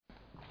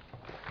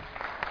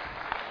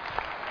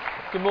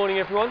Good morning,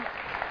 everyone.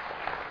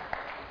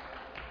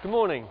 Good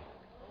morning.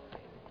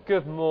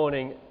 Good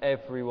morning,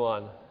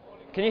 everyone.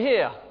 Can you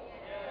hear?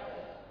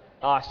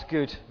 It's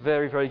good.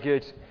 Very, very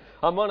good.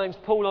 My name's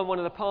Paul. I'm one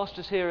of the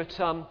pastors here at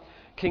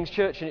King's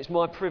Church, and it's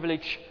my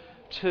privilege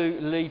to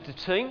lead the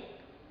team.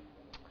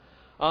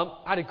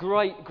 Had a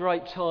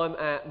great time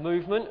at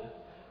Movement,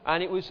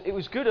 and it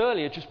was good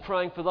earlier, just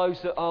praying for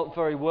those that aren't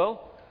very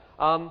well.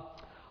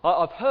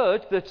 I've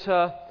heard that,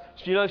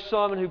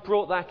 Simon, who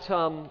brought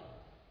that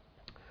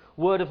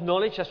word of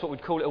knowledge, that's what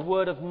we'd call it, a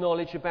word of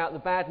knowledge about the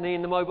bad knee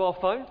in the mobile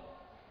phone.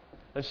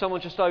 And someone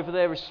just over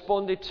there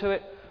responded to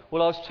it.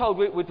 Well, I was told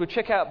we'd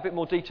check out a bit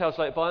more details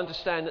later, but I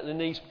understand that the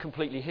knee's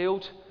completely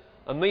healed,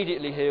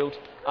 immediately healed,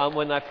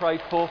 when they're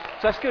prayed for. So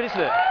that's good, isn't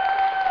it?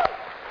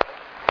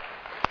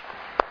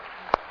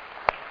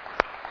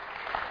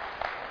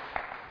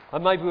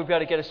 And maybe we'll be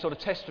able to get a sort of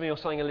testimony or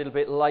something a little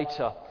bit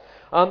later.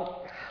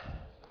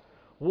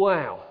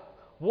 Wow,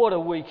 what a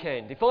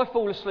weekend. If I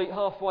fall asleep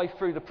halfway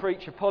through the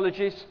preach,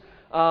 apologies.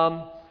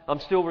 I'm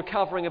still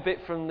recovering a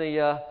bit from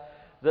the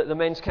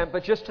men's camp,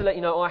 but just to let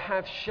you know, I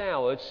have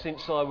showered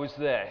since I was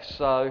there,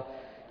 so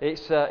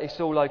it's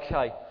all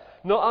okay.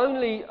 Not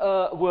only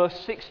were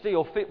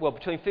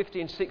between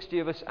 50 and 60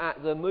 of us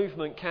at the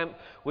Movement camp,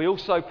 we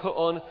also put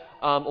on,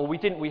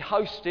 we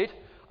hosted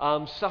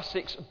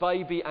Sussex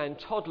Baby and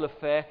Toddler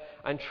Fair,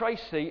 and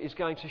Tracy is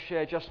going to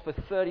share just for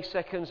 30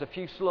 seconds, a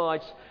few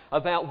slides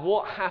about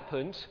what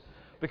happened,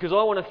 because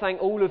I want to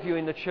thank all of you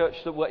in the church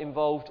that were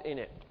involved in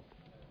it.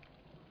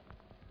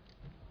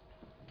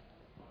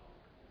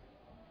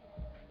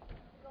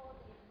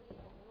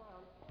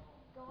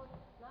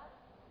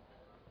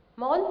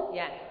 Mon?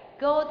 Yeah.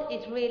 God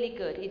is really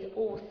good. He's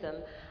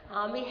awesome.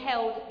 We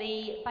held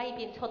the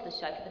Baby and Toddler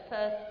Show for the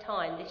first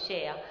time this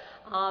year.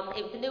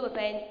 It was a new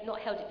event, not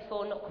held it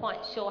before, not quite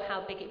sure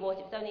how big it was.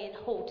 It was only in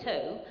Hall 2.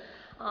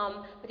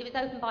 But it was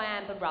opened by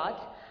Amber Rudd.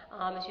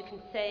 As you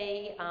can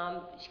see,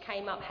 she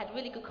came up, had a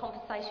really good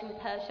conversation with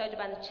her, showed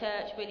around the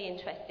church, really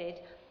interested.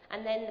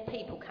 And then the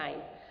people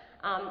came.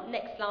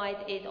 Next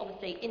slide is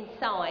obviously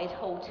inside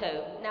Hall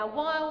 2. Now,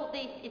 while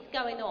this is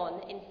going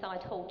on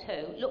inside Hall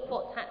 2, look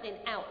what's happening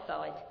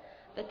outside.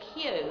 The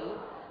queue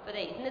for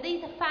these. Now,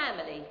 these are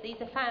families. These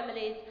are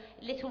families,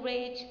 Little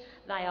Ridge,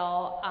 they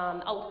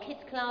are old kids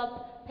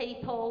club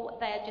people.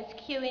 They are just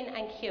queuing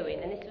and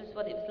queuing, and this was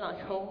what it was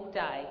like all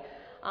day.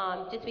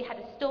 We had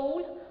a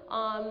stall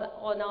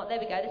there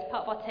we go, this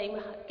part of our team,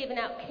 giving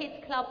out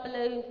kids club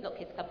balloons, not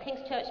kids club,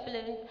 King's Church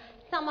balloons,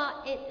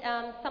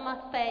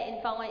 summer fair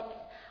invites.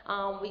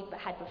 We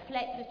had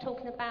Reflect we were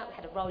talking about, we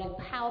had a rolling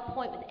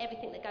PowerPoint with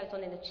everything that goes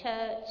on in the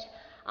church.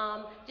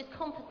 Just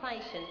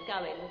conversations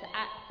going was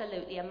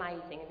absolutely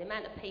amazing, and the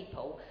amount of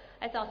people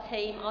as our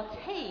team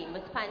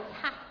was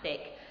fantastic.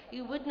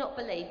 You would not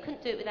believe,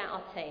 couldn't do it without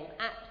our team,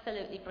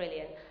 absolutely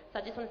brilliant. So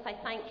I just want to say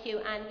thank you,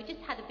 and we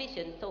just had a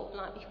vision sort of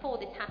like before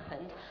this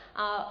happened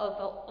of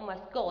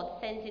almost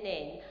God sending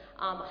in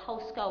a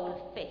whole scowl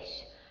of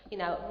fish,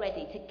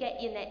 ready to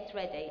get your nets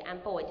ready,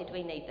 and boy did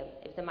we need them.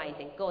 It was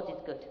amazing. God is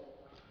good.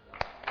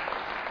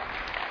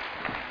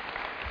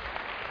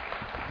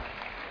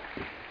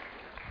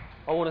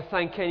 I want to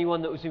thank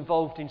anyone that was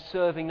involved in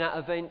serving that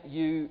event.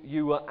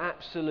 You were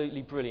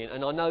absolutely brilliant.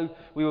 And I know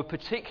we were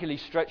particularly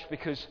stretched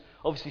because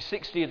obviously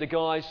 60 of the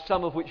guys,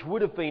 some of which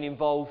would have been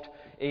involved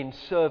in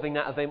serving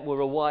that event, were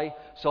away.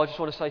 So I just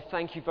want to say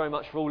thank you very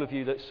much for all of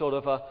you that sort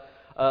of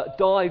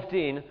dived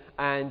in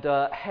and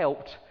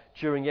helped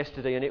during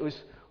yesterday. And it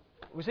was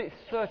it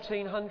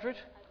 1,300?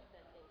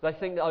 They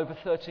think that over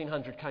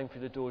 1,300 came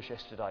through the doors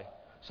yesterday.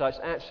 So it's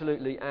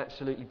absolutely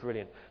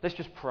brilliant. Let's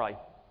just pray.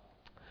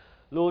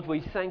 Lord,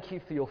 we thank you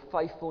for your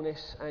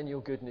faithfulness and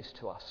your goodness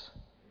to us.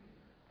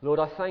 Lord,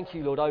 I thank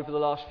you, Lord, over the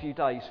last few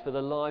days for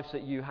the lives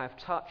that you have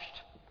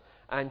touched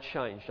and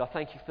changed. I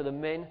thank you for the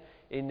men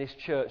in this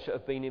church that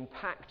have been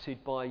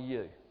impacted by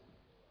you.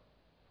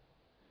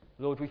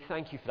 Lord, we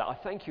thank you for that. I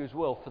thank you as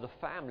well for the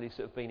families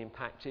that have been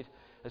impacted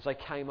as they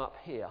came up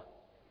here.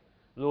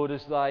 Lord,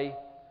 as they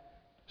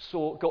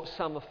got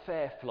summer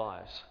fair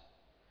flyers,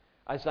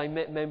 as they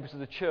met members of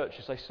the church,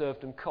 as they served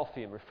them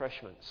coffee and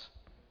refreshments.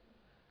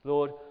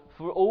 Lord,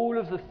 for all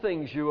of the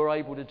things you were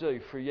able to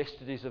do through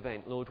yesterday's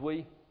event, Lord,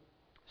 we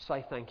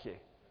say thank you.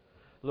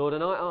 Lord,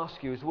 and I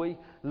ask you, as we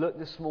look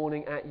this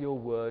morning at your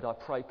word, I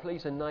pray,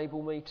 please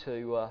enable me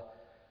to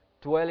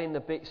dwell in the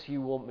bits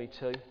you want me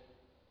to.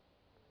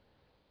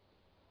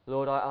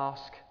 Lord, I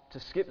ask to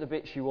skip the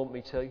bits you want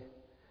me to.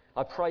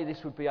 I pray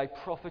this would be a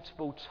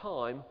profitable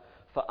time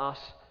for us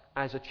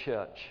as a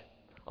church.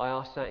 I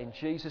ask that in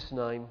Jesus'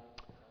 name.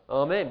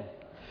 Amen.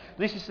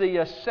 This is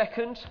the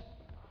second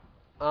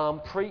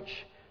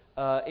preach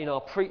in our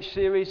preach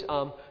series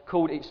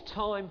called It's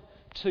Time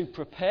to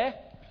Prepare.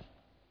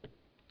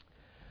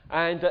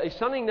 And it's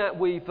something that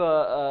we've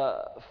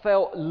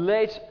felt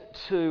led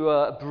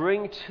to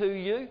bring to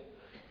you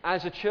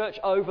as a church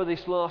over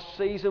this last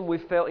season.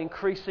 We've felt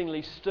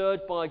increasingly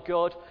stirred by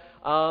God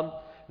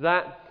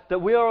that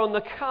we are on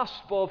the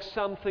cusp of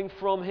something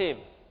from Him.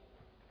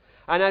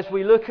 And as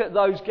we look at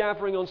those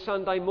gathering on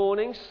Sunday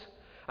mornings,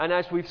 and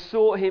as we've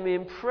sought Him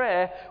in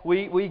prayer,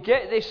 we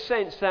get this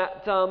sense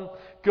that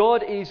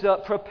God is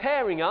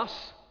preparing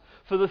us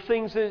for the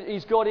things that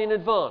He's got in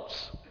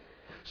advance.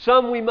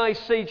 Some we may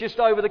see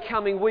just over the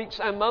coming weeks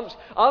and months.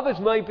 Others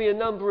may be a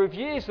number of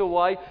years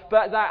away.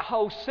 But that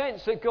whole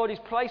sense that God is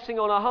placing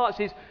on our hearts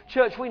is,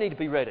 church, we need to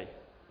be ready.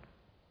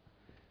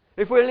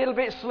 If we're a little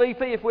bit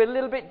sleepy, if we're a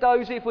little bit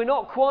dozy, if we're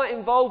not quite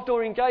involved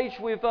or engaged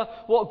with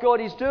what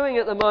God is doing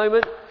at the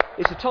moment,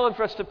 it's a time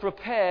for us to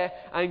prepare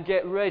and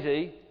get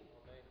ready,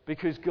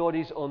 because God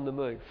is on the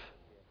move.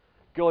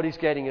 God is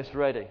getting us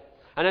ready.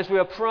 And as we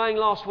were praying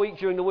last week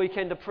during the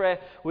weekend of prayer,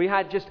 we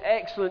had just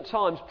excellent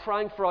times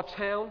praying for our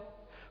town,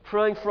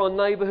 praying for our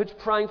neighbourhoods,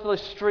 praying for the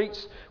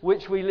streets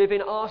which we live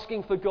in,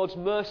 asking for God's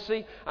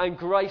mercy and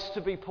grace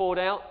to be poured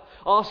out,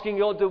 asking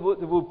God that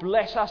will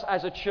bless us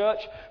as a church,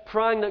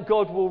 praying that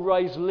God will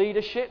raise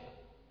leadership,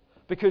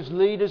 because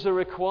leaders are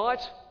required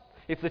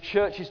if the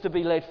church is to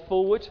be led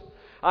forward.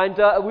 And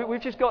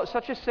we've just got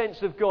such a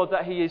sense of God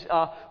that He is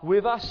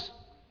with us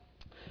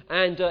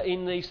and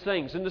in these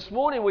things. And this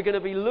morning we're going to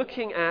be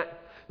looking at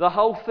the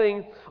whole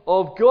thing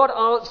of God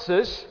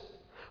answers,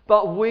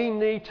 but we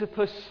need to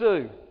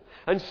pursue.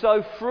 And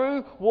so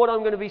through what I'm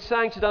going to be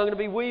saying today, I'm going to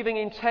be weaving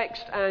in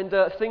text and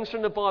things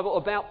from the Bible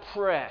about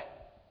prayer.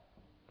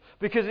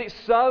 Because it's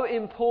so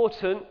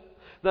important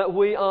that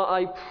we are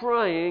a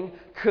praying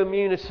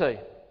community.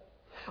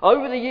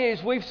 Over the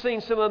years, we've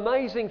seen some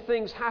amazing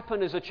things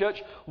happen as a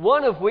church,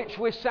 one of which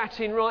we're sat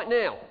in right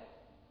now.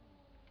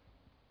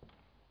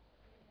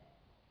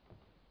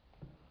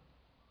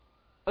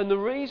 And the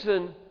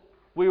reason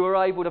we were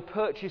able to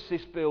purchase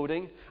this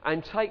building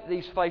and take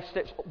these faith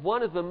steps,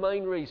 one of the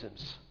main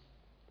reasons,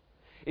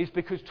 is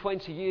because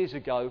 20 years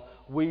ago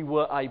we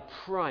were a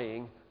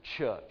praying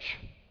church.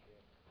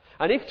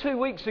 And if 2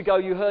 weeks ago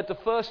you heard the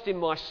first in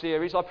my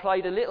series, I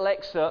played a little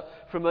excerpt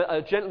from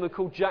a gentleman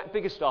called Jack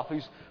Biggerstaff,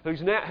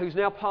 who's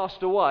now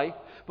passed away.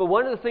 But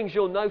one of the things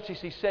you'll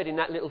notice he said in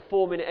that little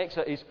 4-minute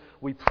excerpt is,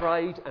 we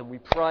prayed and we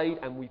prayed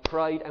and we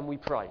prayed and we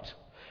prayed.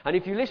 And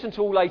if you listen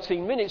to all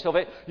 18 minutes of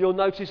it, you'll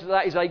notice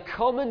that is a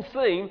common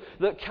theme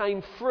that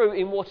came through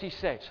in what he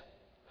said.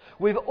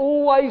 We've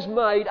always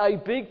made a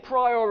big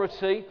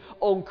priority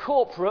on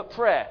corporate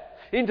prayer.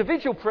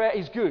 Individual prayer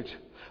is good.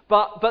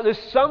 But there's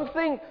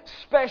something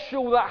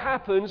special that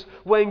happens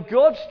when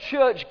God's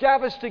church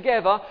gathers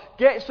together,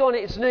 gets on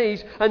its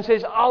knees and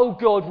says, oh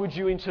God, would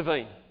you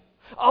intervene?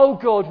 Oh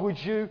God,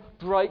 would you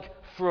break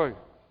through?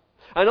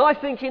 And I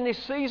think in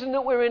this season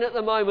that we're in at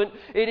the moment,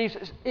 it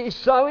is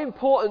so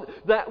important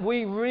that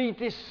we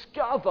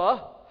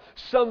rediscover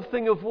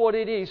something of what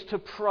it is to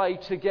pray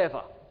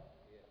together.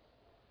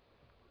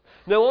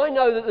 Now I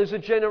know that there's a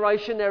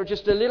generation, they're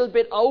just a little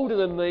bit older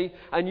than me,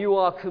 and you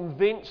are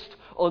convinced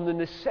on the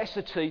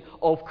necessity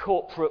of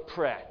corporate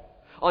prayer.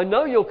 I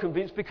know you're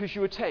convinced because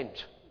you attend,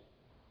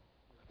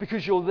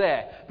 because you're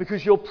there,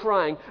 because you're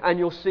praying and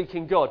you're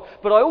seeking God.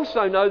 But I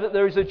also know that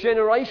there is a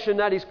generation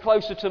that is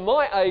closer to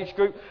my age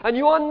group, and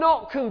you are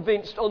not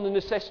convinced on the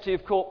necessity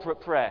of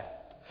corporate prayer.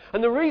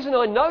 And the reason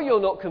I know you're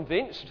not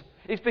convinced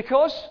is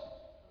because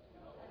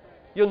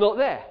you're not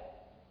there.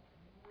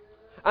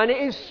 And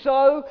it is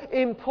so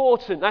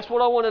important, that's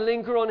what I want to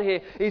linger on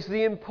here, is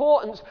the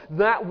importance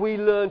that we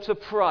learn to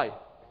pray.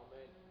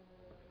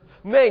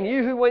 Men,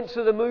 you who went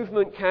to the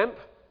movement camp,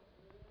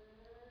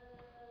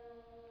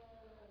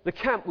 the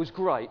camp was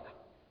great,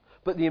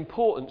 but the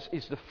importance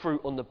is the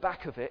fruit on the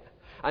back of it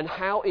and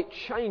how it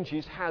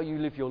changes how you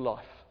live your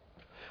life.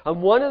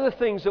 And one of the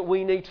things that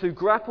we need to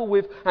grapple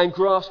with and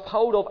grasp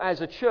hold of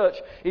as a church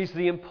is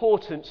the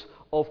importance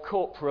of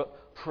corporate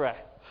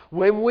prayer.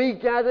 When we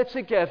gather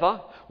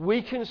together,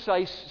 we can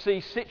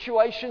see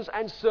situations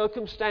and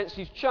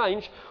circumstances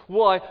change.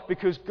 Why?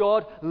 Because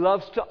God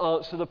loves to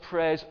answer the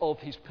prayers of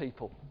His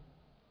people.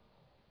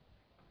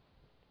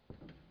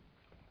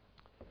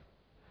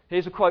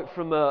 Here's a quote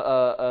from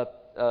a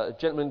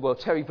gentleman,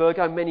 Terry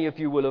Virgo. Many of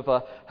you will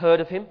have heard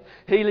of him.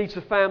 He leads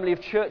a family of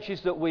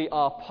churches that we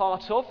are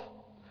part of.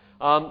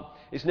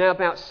 It's now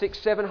about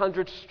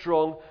 600-700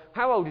 strong.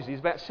 How old is he? He's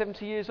about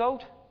 70 years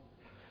old.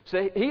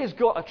 So he has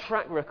got a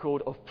track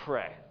record of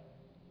prayer.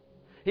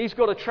 He's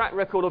got a track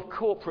record of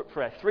corporate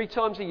prayer. 3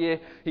 times a year,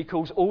 he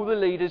calls all the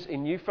leaders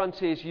in New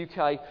Frontiers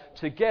UK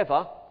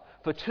together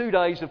for 2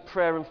 days of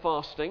prayer and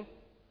fasting.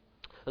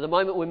 At the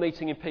moment we're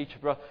meeting in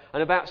Peterborough,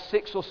 and about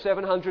 600 or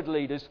 700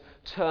 leaders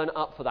turn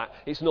up for that.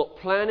 It's not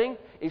planning,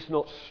 it's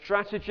not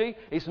strategy,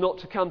 it's not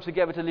to come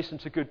together to listen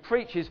to good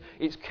preachers,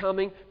 it's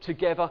coming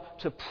together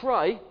to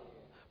pray,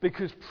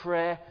 because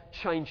prayer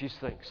changes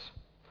things.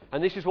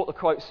 And this is what the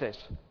quote says.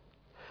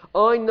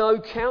 I know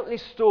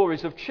countless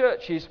stories of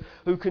churches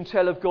who can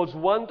tell of God's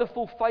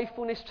wonderful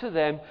faithfulness to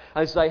them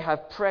as they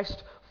have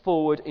pressed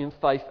forward in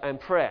faith and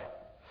prayer.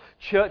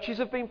 Churches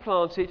have been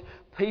planted,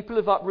 people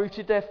have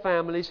uprooted their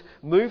families,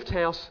 moved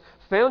house,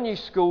 found new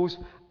schools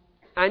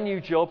and new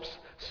jobs,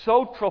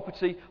 sold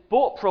property,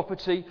 bought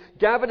property,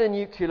 gathered a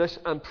nucleus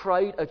and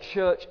prayed a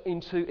church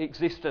into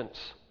existence.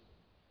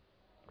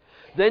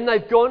 Then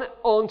they've gone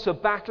on to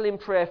battle in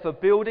prayer for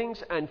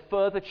buildings and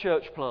further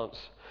church plants.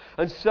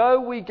 And so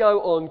we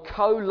go on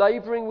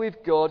co-labouring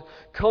with God,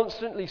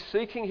 constantly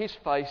seeking his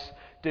face,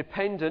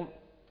 dependent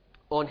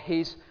on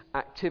his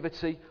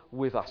activity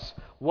with us.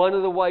 One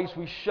of the ways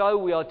we show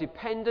we are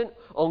dependent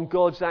on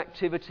God's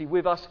activity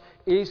with us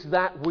is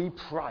that we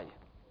pray.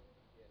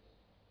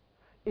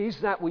 Is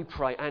that we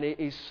pray. And it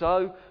is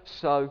so,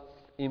 so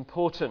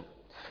important.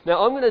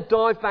 Now I'm going to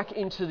dive back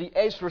into the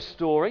Ezra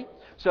story.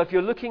 So if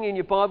you're looking in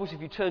your Bibles,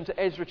 if you turn to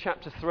Ezra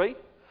chapter 3,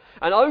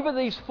 and over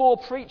these 4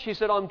 preaches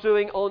that I'm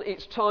doing on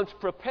It's Time to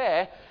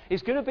Prepare,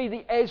 is going to be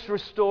the Ezra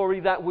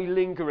story that we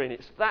linger in.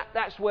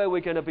 That's where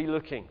we're going to be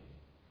looking.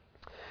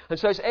 And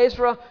so it's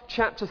Ezra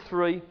chapter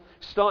 3,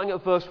 starting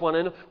at verse 1.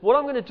 And what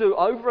I'm going to do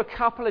over a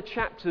couple of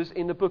chapters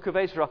in the book of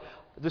Ezra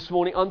this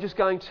morning, I'm just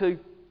going to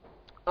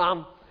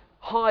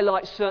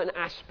highlight certain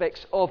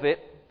aspects of it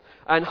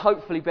and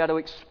hopefully be able to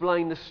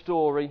explain the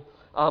story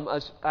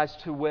as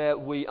to where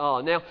we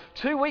are. Now,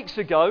 2 weeks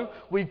ago,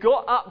 we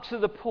got up to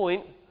the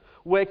point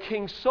where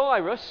King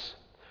Cyrus,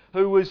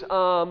 who was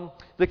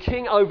the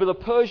king over the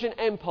Persian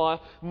Empire,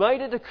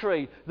 made a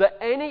decree that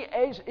any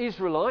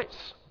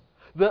Israelites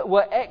that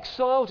were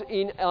exiled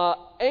in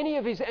any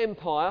of his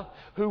empire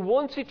who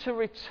wanted to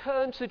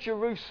return to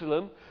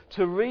Jerusalem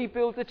to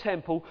rebuild the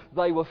temple,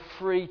 they were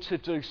free to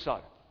do so.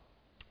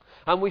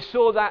 And we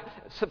saw that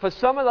for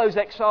some of those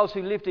exiles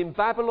who lived in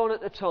Babylon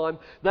at the time,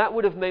 that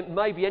would have meant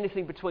maybe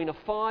anything between a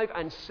 500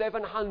 and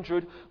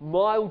 700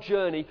 mile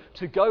journey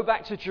to go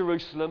back to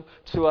Jerusalem,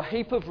 to a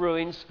heap of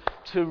ruins,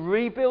 to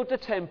rebuild the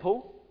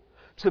temple,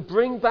 to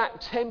bring back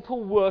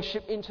temple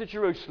worship into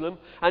Jerusalem,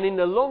 and in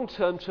the long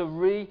term to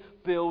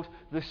rebuild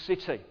the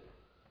city.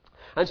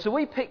 And so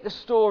we pick the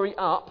story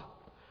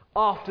up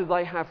after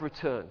they have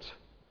returned.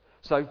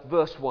 So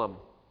verse 1.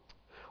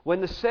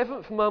 When the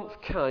 7th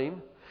month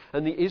came,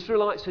 and the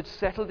Israelites had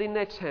settled in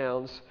their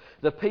towns,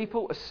 the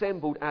people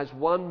assembled as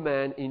one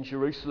man in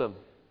Jerusalem.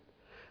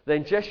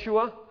 Then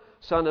Jeshua,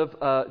 son of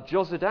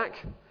Jozadak,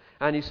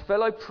 and his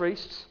fellow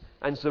priests,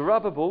 and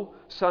Zerubbabel,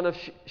 son of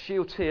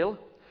Shealtiel,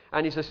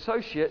 and his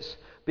associates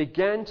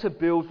began to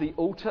build the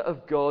altar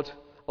of God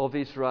of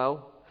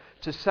Israel,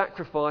 to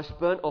sacrifice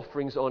burnt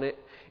offerings on it,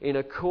 in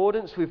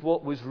accordance with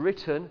what was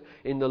written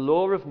in the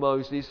law of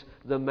Moses,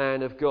 the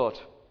man of God.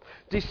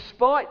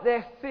 Despite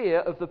their fear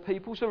of the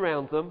peoples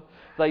around them,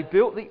 they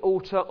built the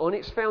altar on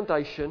its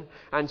foundation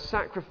and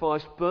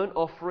sacrificed burnt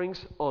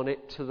offerings on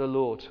it to the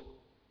Lord,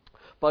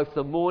 both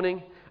the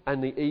morning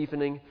and the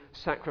evening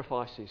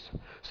sacrifices.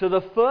 So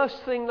the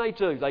first thing they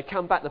do, they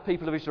come back, the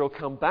people of Israel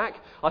come back.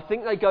 I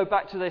think they go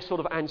back to their sort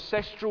of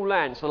ancestral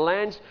lands, the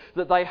lands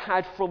that they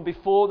had from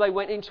before they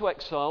went into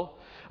exile,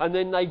 and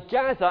then they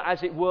gather,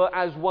 as it were,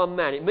 as one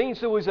man. It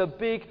means there was a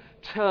big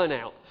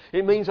turnout.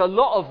 It means a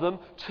lot of them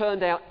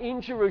turned out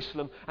in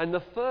Jerusalem, and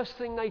the first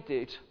thing they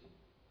did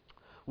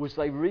was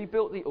they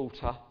rebuilt the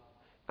altar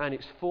and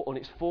on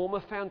its former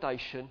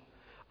foundation,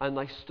 and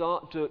they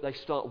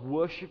start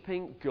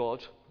worshipping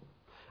God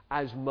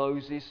as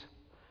Moses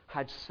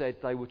had said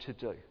they were to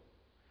do.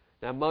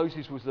 Now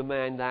Moses was the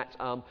man that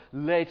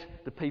led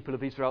the people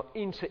of Israel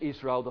into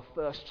Israel the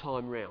first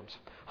time round,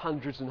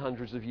 hundreds and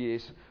hundreds of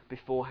years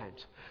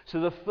beforehand. So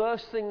the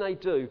first thing they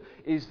do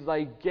is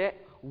they get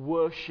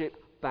worship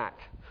back.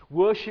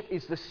 Worship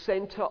is the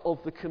centre of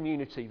the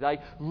community. They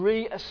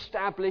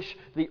re-establish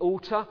the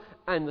altar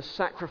and the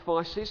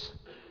sacrifices.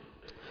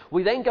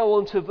 We then go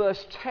on to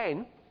verse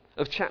 10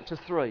 of chapter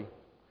 3,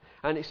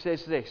 and it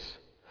says this.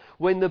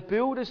 When the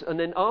builders, and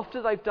then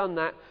after they've done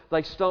that,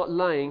 they start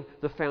laying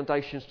the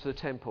foundations to the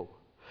temple.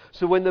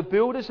 So when the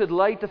builders had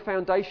laid the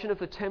foundation of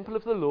the temple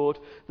of the Lord,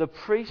 the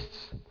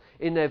priests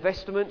in their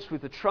vestments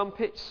with the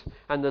trumpets,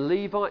 and the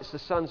Levites, the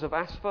sons of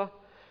Asaph,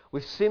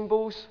 with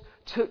cymbals,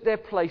 took their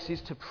places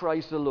to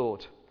praise the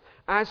Lord,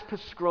 as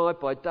prescribed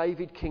by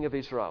David, king of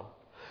Israel.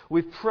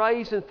 With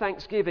praise and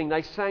thanksgiving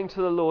they sang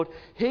to the Lord,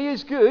 He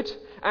is good,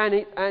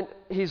 and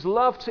His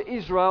love to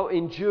Israel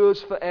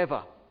endures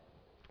forever.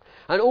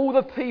 And all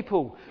the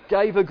people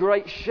gave a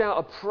great shout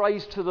of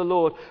praise to the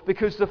Lord,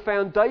 because the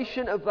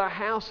foundation of the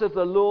house of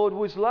the Lord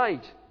was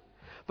laid.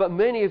 But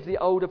many of the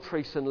older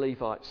priests and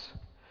Levites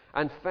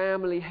and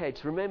family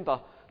heads,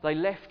 remember, they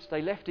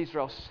left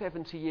Israel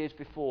 70 years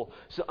before.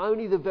 So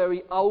only the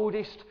very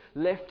oldest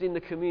left in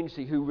the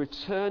community who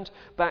returned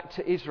back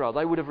to Israel,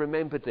 they would have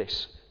remembered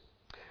this,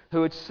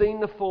 who had seen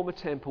the former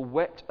temple,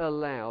 wept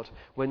aloud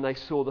when they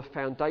saw the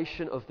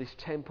foundation of this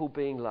temple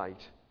being laid,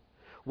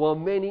 while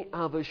many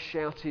others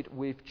shouted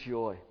with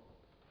joy.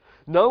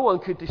 No one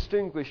could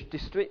distinguish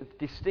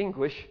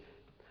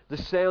the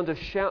sound of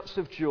shouts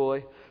of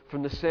joy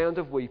from the sound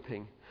of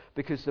weeping,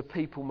 because the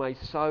people made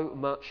so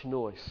much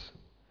noise.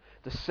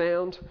 The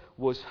sound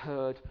was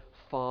heard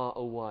far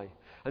away.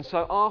 And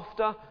so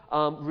after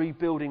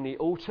rebuilding the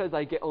altar,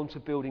 they get on to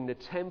building the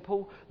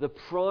temple. The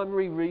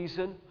primary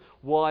reason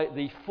why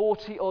the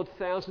 40-odd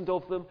thousand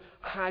of them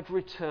had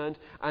returned,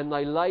 and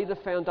they lay the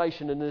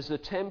foundation, and as the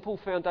temple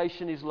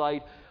foundation is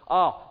laid,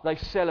 they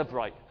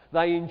celebrate.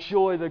 They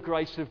enjoy the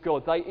grace of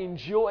God. They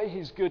enjoy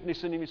His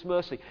goodness and His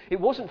mercy. It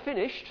wasn't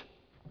finished.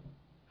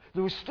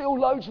 There was still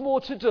loads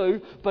more to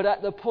do, but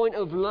at the point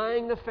of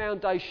laying the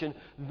foundation,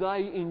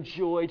 they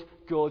enjoyed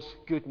God's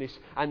goodness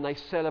and they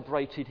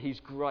celebrated His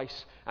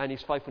grace and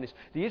His faithfulness.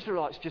 The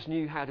Israelites just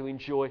knew how to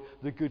enjoy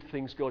the good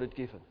things God had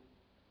given.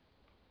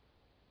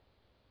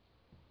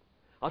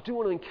 I do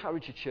want to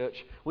encourage you,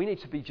 church, we need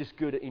to be just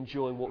good at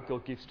enjoying what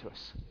God gives to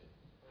us.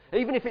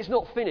 Even if it's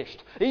not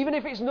finished, even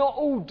if it's not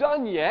all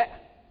done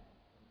yet,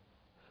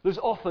 there's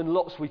often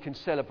lots we can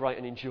celebrate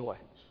and enjoy.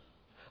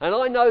 And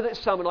I know that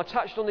some, and I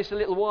touched on this a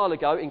little while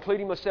ago,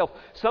 including myself,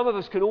 some of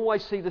us can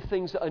always see the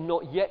things that are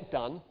not yet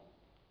done,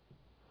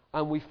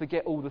 and we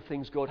forget all the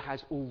things God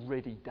has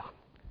already done.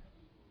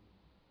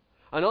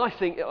 And I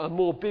think a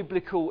more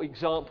biblical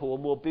example, a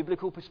more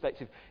biblical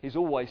perspective, is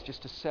always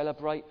just to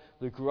celebrate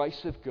the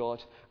grace of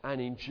God and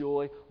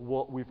enjoy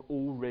what we've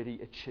already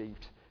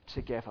achieved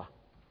together.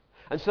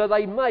 And so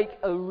they make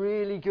a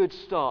really good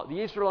start.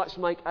 The Israelites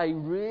make a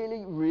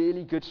really,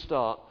 really good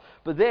start.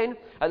 But then,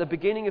 at the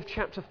beginning of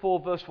chapter 4,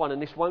 verse 1,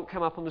 and this won't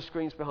come up on the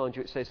screens behind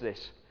you, it says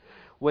this.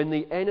 When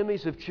the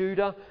enemies of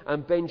Judah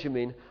and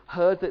Benjamin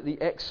heard that the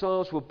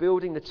exiles were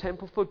building the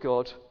temple for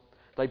God,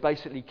 they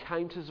basically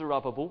came to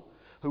Zerubbabel,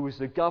 who was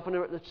the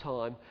governor at the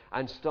time,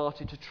 and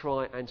started to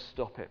try and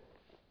stop it.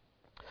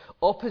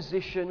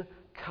 Opposition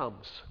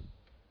comes.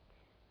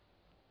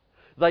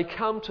 They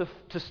come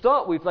to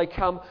start with, they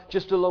come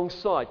just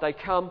alongside. They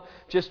come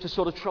just to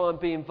sort of try and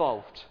be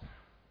involved.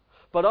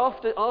 But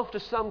after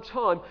some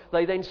time,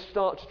 they then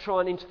start to try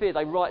and interfere.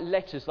 They write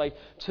letters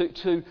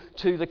to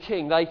the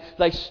king.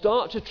 They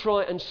start to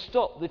try and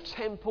stop the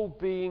temple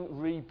being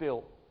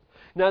rebuilt.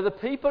 Now, the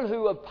people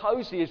who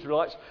opposed the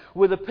Israelites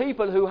were the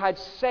people who had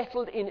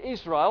settled in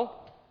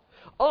Israel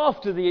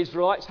after the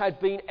Israelites had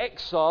been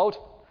exiled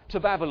to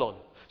Babylon.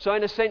 So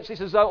in a sense,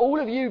 it's as though all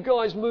of you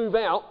guys move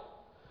out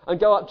and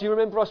go up. Do you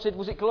remember I said,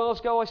 was it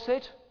Glasgow I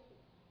said?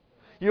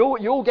 You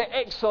all get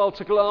exiled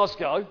to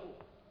Glasgow.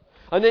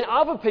 And then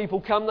other people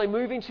come, they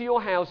move into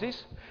your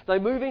houses, they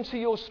move into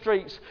your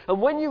streets,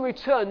 and when you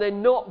return, they're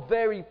not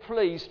very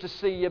pleased to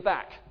see you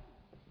back.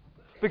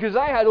 Because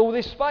they had all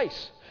this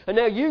space. And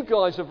now you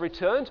guys have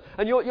returned,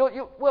 and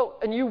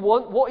and you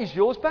want what is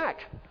yours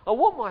back. I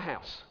want my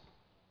house.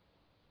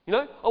 You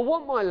know, I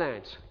want my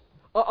land.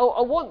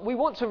 We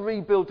want to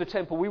rebuild the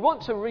temple. We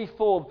want to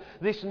reform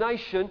this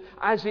nation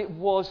as it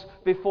was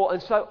before.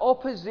 And so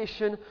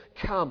opposition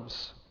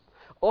comes.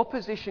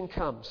 Opposition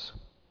comes.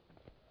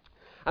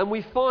 And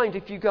we find,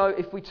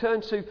 if we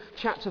turn to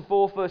chapter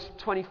 4, verse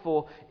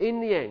 24,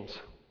 in the end,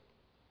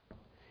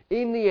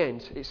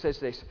 it says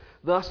this,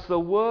 thus the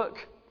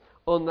work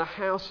on the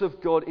house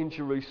of God in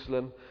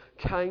Jerusalem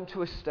came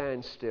to a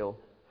standstill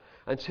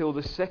until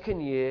the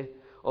second year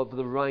of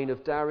the reign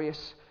of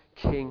Darius,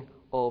 king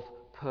of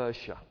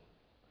Persia.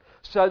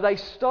 So they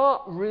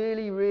start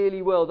really,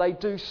 really well. They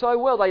do so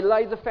well. They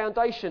lay the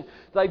foundation.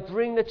 They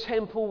bring the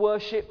temple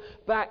worship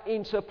back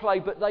into play.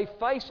 But they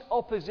face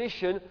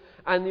opposition,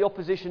 and the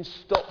opposition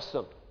stops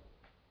them.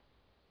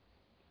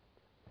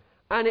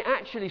 And it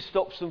actually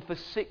stops them for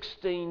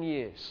 16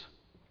 years.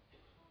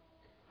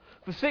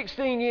 For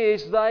 16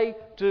 years, they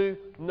do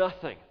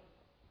nothing.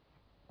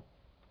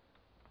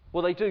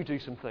 Well, they do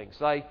some things.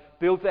 They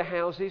build their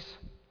houses.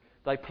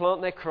 They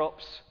plant their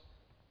crops.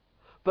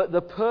 But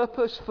the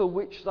purpose for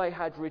which they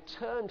had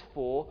returned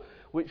for,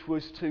 which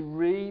was to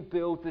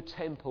rebuild the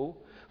temple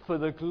for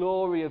the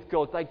glory of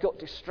God, they got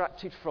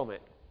distracted from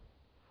it.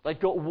 They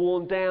got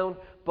worn down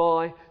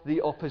by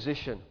the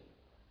opposition.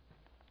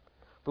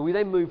 But we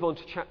then move on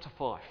to chapter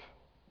 5.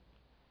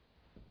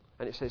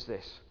 And it says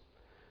this.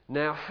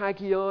 Now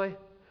Haggai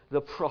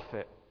the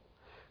prophet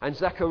and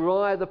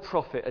Zechariah the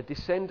prophet, a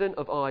descendant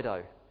of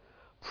Iddo,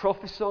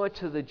 prophesied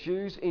to the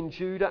Jews in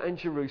Judah and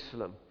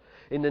Jerusalem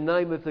in the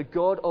name of the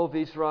God of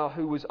Israel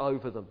who was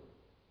over them.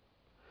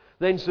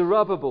 Then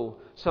Zerubbabel,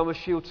 son of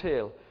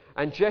Shealtiel,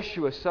 and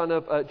Jeshua, son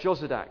of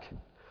Jozadak,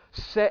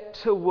 set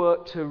to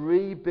work to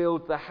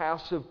rebuild the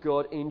house of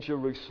God in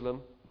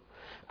Jerusalem,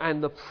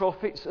 and the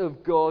prophets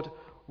of God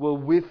were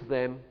with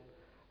them,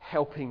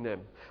 helping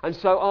them. And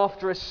so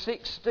after a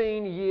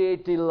 16-year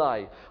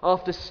delay,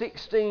 after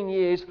 16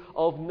 years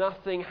of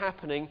nothing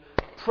happening,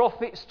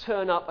 prophets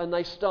turn up and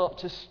they start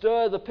to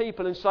stir the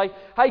people and say,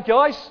 hey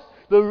guys,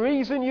 the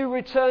reason you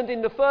returned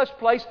in the first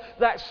place,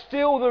 that's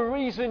still the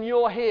reason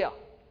you're here.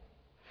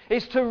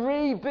 It's to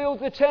rebuild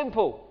the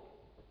temple.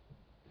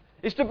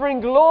 It's to bring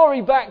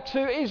glory back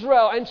to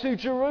Israel and to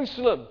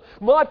Jerusalem.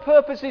 My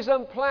purposes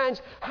and plans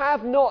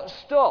have not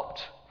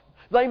stopped.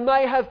 They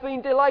may have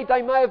been delayed,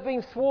 they may have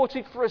been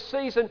thwarted for a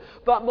season,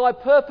 but my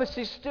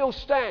purposes still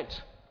stand.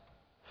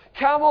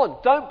 Come on,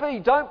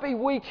 don't be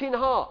weak in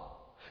heart.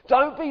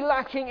 Don't be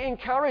lacking in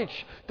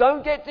courage.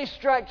 Don't get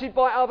distracted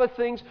by other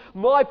things.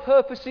 My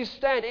purposes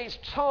stand. It's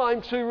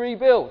time to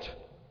rebuild.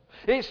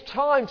 It's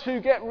time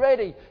to get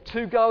ready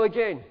to go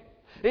again.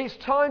 It's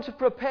time to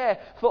prepare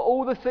for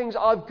all the things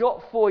I've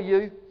got for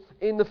you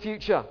in the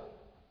future.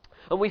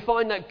 And we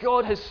find that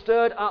God has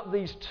stirred up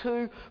these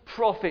two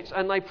prophets,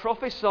 and they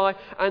prophesy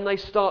and they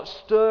start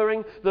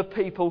stirring the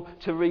people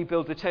to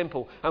rebuild the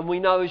temple. And we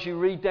know as you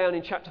read down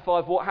in chapter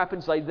 5 what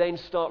happens. They then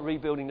start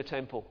rebuilding the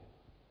temple.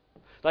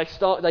 They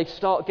start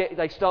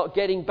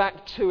getting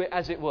back to it,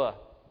 as it were.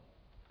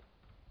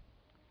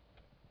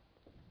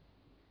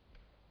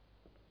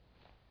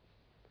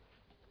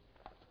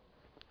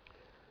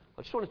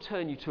 I just want to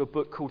turn you to a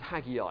book called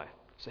Haggai.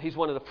 So he's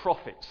one of the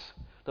prophets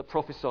that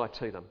prophesied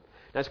to them.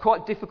 Now it's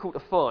quite difficult to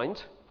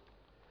find.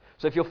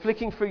 So if you're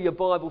flicking through your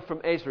Bible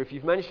from Ezra, if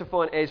you've managed to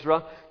find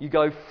Ezra, you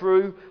go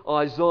through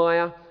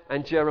Isaiah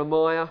and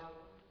Jeremiah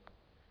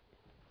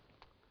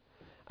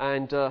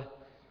and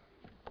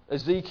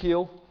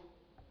Ezekiel,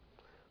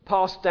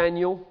 past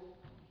Daniel.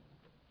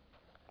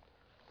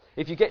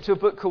 If you get to a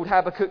book called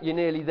Habakkuk, you're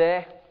nearly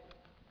there.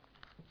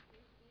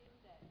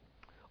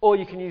 Or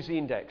you can use the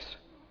index.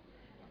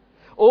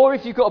 Or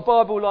if you've got a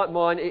Bible like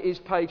mine, it is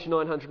page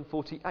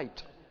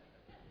 948.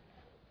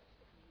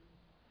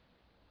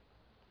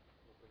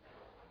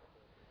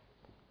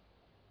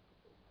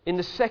 In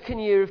the second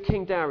year of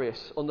King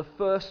Darius, on the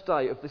first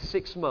day of the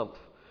 6th month,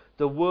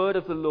 the word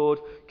of the Lord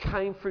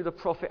came through the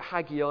prophet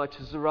Haggai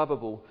to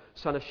Zerubbabel,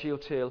 son of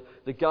Shealtiel,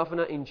 the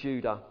governor in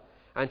Judah,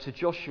 and to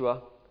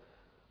Joshua,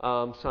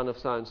 son of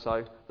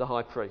so-and-so, the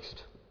high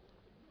priest.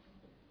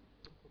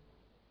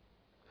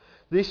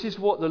 This is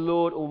what the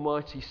Lord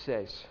Almighty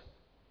says.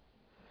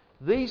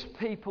 These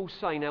people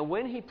say, now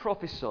when he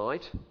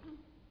prophesied,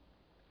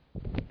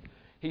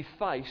 he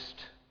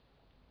faced,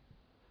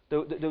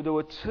 there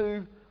were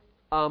two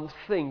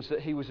things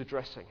that he was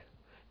addressing.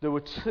 There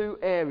were two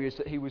areas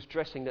that he was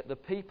addressing that the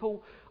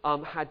people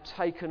had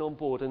taken on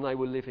board and they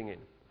were living in.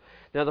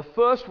 Now the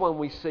first one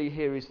we see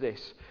here is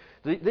this.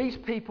 These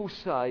people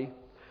say,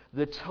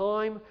 the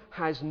time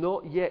has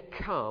not yet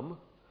come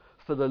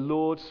for the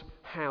Lord's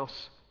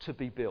house to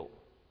be built.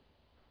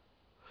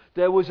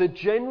 There was a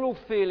general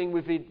feeling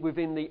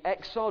within the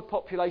exiled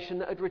population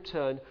that had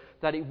returned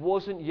that it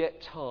wasn't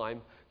yet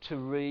time to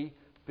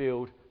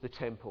rebuild the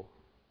temple.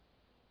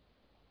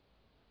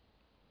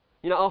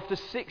 You know, after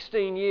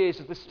 16 years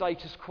of the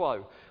status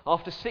quo,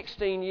 after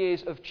 16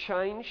 years of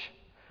change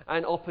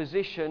and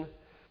opposition,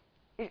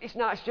 it's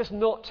just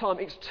not time.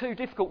 It's too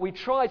difficult. We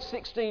tried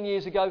 16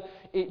 years ago.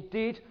 It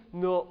did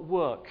not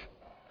work.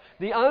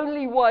 The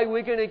only way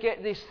we're going to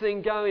get this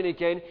thing going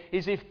again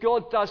is if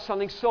God does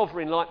something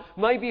sovereign, like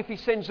maybe if he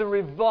sends a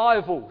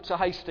revival to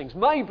Hastings.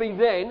 Maybe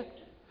then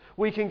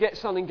we can get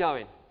something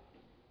going.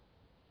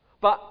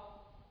 But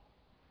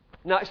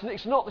no,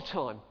 it's not the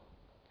time.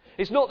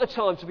 It's not the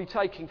time to be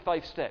taking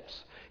faith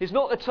steps. It's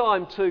not the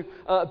time to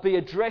be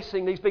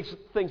addressing these big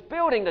things.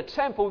 Building the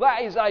temple,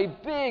 that is a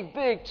big,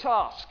 big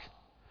task.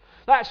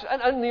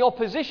 And the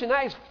opposition,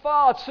 that is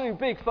far too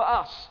big for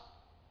us.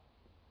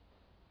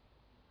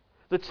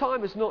 The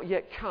time has not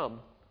yet come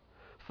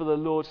for the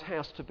Lord's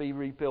house to be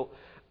rebuilt.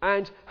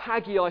 And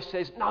Haggai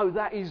says, no,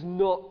 that is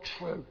not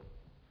true.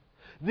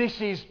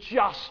 This is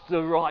just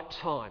the right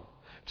time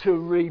to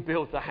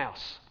rebuild the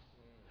house.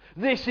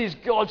 This is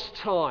God's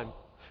time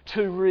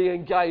to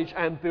re-engage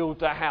and build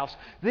the house.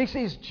 This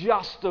is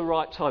just the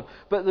right time.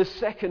 But the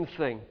second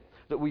thing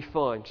that we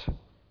find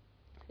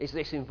is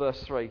this in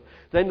verse 3.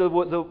 Then the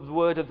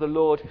word of the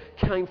Lord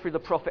came through the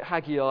prophet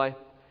Haggai.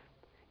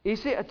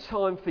 Is it a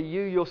time for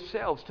you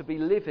yourselves to be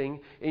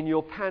living in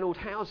your panelled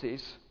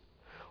houses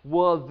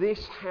while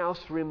this house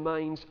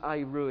remains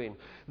a ruin?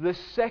 The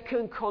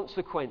second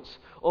consequence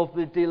of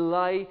the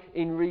delay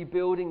in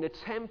rebuilding the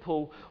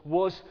temple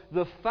was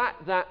the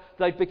fact that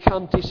they'd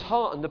become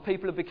disheartened. The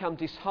people had become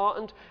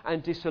disheartened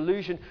and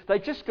disillusioned. They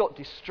just got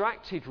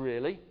distracted,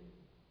 really.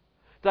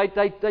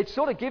 They'd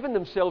sort of given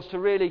themselves to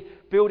really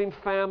building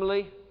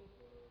family.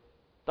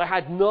 They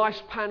had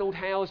nice panelled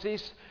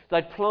houses.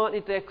 They'd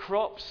planted their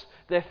crops.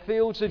 Their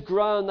fields had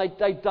grown.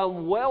 They'd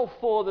done well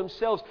for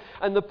themselves.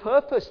 And the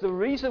purpose, the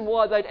reason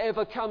why they'd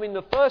ever come in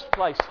the first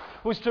place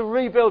was to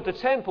rebuild the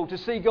temple, to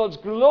see God's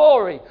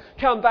glory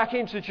come back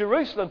into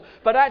Jerusalem.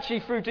 But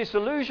actually through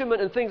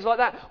disillusionment and things like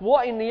that,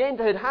 what in the end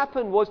had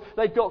happened was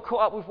they got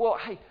caught up with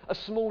a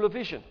smaller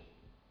vision.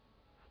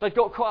 They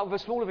got caught up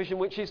with a smaller vision,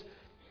 which is,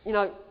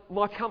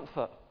 my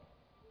comfort.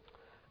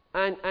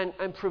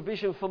 And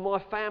provision for my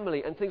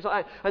family and things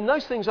like that. And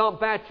those things aren't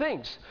bad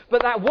things.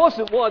 But that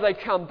wasn't why they'd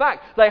come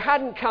back. They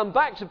hadn't come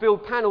back to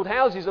build panelled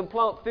houses and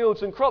plant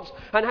fields and crops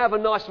and have a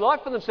nice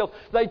life for themselves.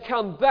 They'd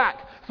come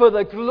back for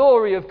the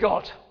glory of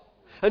God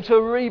and to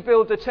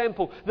rebuild the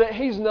temple, that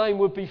his name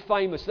would be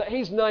famous, that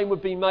his name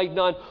would be made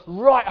known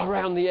right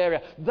around the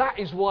area. That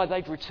is why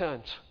they'd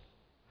returned.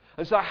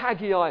 And so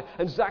Haggai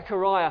and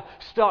Zechariah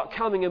start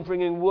coming and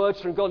bringing words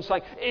from God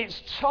saying,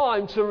 it's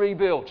time to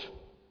rebuild.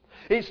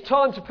 It's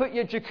time to put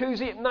your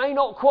jacuzzi. It may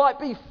not quite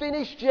be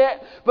finished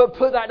yet, but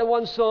put that to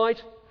one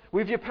side.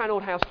 With your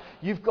panelled house,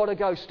 you've got to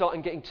go start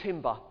and getting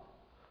timber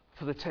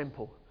for the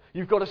temple.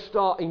 You've got to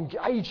start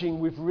engaging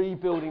with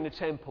rebuilding the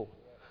temple.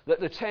 that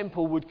the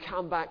temple would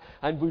come back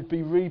and would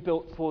be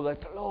rebuilt for the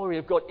glory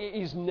of God. It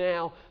is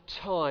now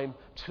time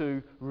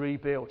to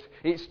rebuild.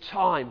 It's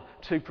time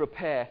to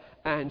prepare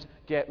and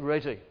get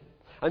ready.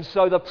 And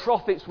so the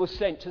prophets were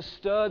sent to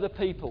stir the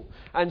people.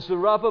 And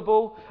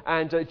Zerubbabel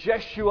and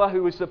Jeshua,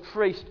 who was the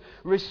priest,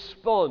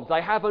 respond.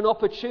 They have an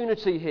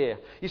opportunity here.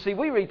 You see,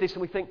 we read this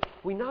and we think,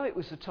 we know it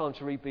was the time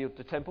to rebuild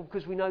the temple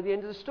because we know the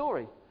end of the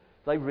story.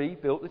 They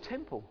rebuilt the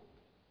temple.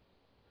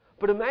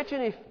 But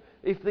imagine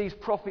if these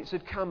prophets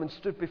had come and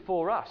stood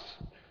before us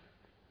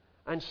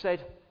and said,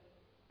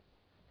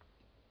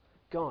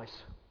 guys,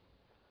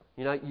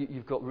 you know,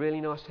 you've got really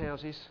nice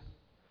houses,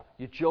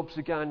 your jobs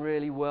are going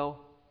really well,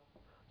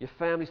 your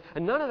families,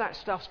 and none of that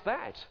stuff's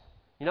bad.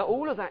 You know,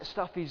 all of that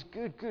stuff is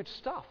good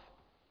stuff.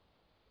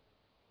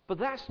 But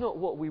that's not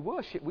what we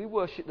worship. We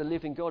worship the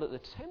living God at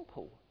the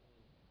temple.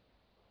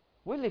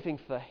 We're living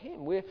for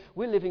Him. We're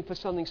living for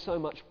something so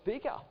much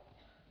bigger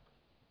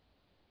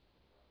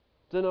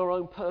than our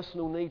own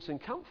personal needs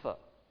and comfort.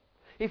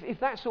 If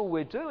that's all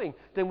we're doing,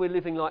 then we're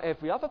living like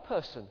every other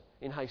person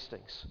in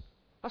Hastings.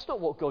 That's not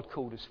what God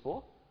called us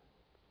for.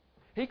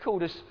 He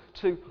called us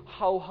to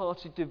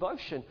wholehearted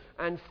devotion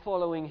and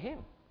following Him.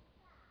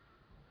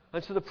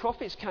 And so the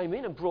prophets came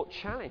in and brought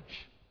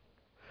challenge.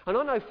 And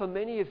I know for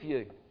many of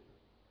you,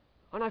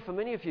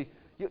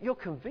 you're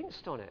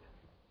convinced on it.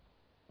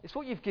 It's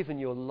what you've given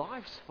your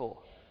lives for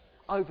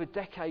over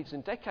decades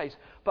and decades.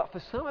 But for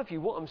some of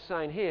you, what I'm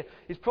saying here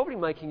is probably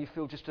making you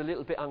feel just a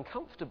little bit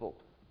uncomfortable.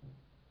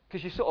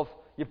 Because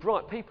you're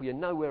bright people, you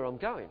know where I'm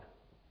going.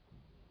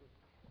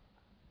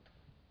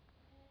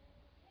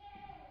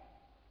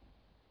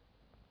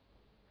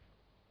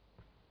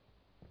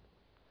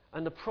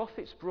 And the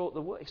prophets brought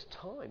the word. It's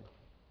time.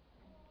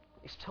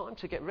 It's time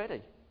to get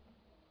ready.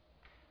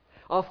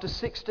 After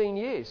 16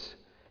 years,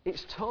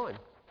 it's time.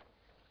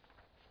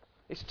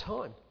 It's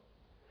time.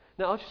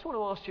 Now, I just want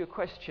to ask you a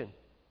question.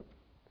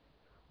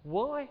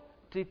 Why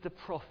did the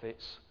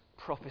prophets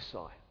prophesy?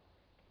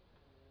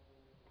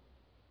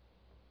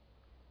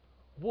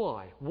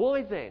 Why?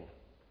 Why then?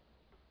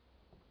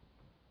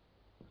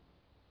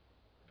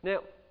 Now,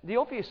 the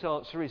obvious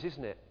answer is,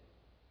 isn't it?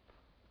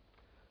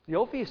 The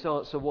obvious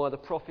answer why the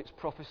prophets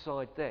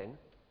prophesied then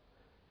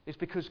is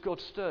because God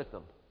stirred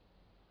them.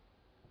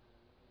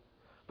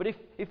 But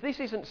if this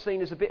isn't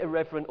seen as a bit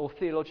irreverent or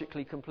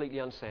theologically completely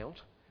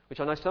unsound, which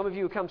I know some of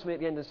you will come to me at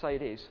the end and say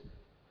it is,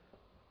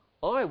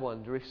 I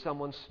wonder if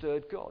someone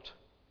stirred God.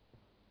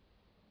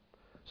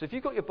 So if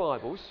you've got your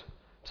Bibles,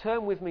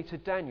 turn with me to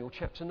Daniel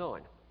chapter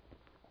 9.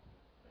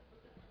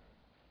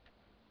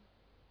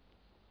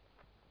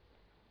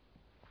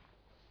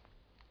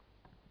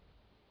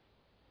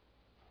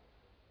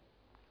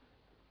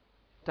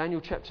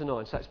 Daniel chapter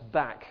 9, so that's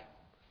back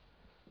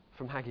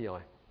from Haggai,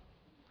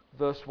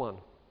 verse 1.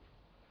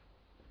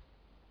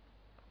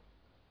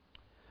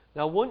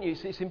 Now I want you,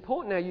 it's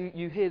important now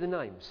you hear the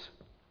names,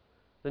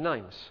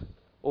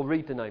 or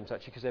read the names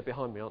actually, because they're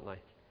behind me, aren't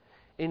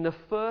they? In the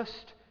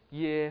first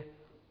year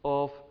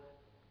of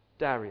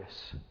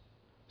Darius,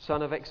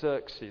 son of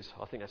Xerxes,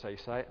 I think that's how you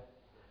say it,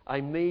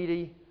 a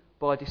Mede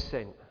by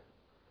descent,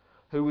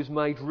 who was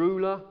made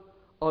ruler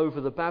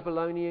over the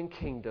Babylonian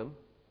kingdom,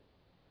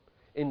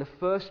 in the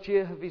first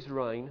year of his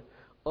reign,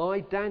 I,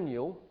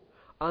 Daniel,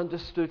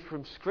 understood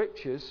from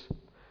Scriptures,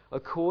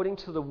 according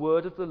to the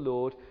word of the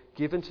Lord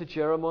given to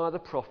Jeremiah the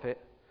prophet,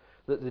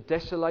 that the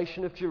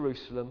desolation of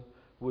Jerusalem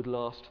would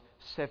last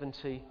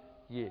 70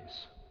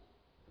 years.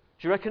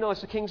 Do you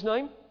recognise the king's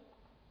name?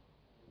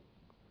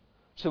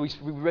 So we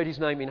read his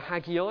name in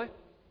Haggai.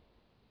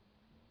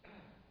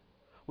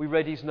 We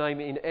read his name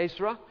in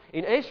Ezra.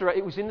 In Ezra,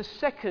 it was in the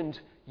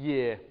second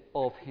year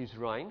of his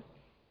reign.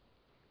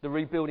 The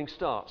rebuilding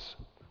starts.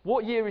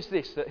 What year is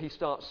this that he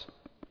starts?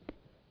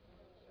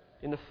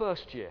 In the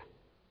first year.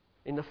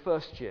 In the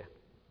first year.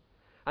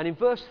 And in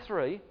verse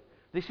 3,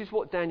 this is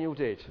what Daniel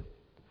did.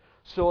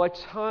 So I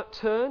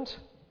turned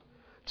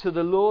to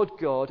the Lord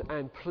God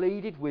and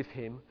pleaded with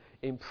him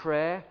in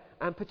prayer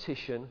and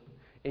petition,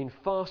 in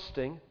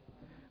fasting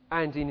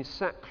and in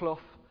sackcloth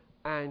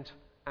and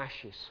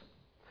ashes.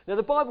 Now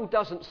the Bible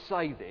doesn't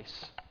say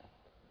this,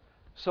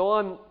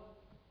 so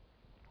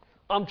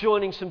I'm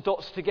joining some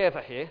dots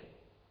together here.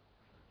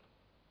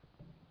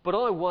 But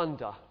I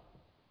wonder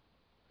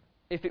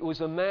if it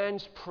was a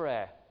man's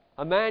prayer,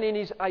 a man in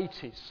his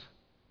 80s.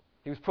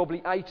 He was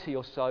probably 80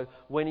 or so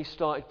when he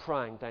started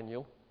praying,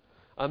 Daniel.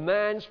 A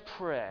man's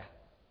prayer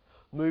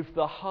moved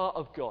the heart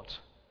of God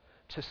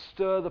to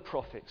stir the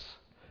prophets,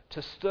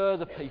 to stir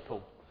the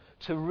people,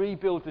 to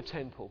rebuild the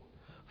temple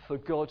for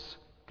God's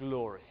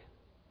glory.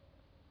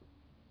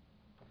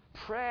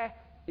 Prayer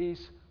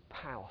is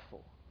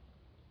powerful.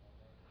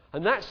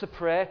 And that's the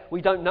prayer.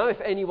 We don't know if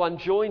anyone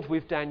joined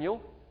with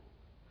Daniel.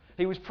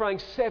 He was praying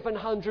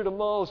 700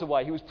 miles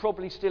away. He was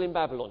probably still in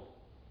Babylon.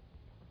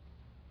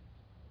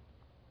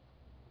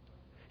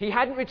 He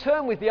hadn't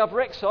returned with the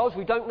other exiles.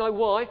 We don't know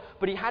why,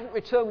 but he hadn't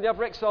returned with the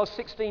other exiles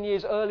 16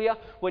 years earlier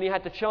when he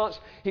had the chance.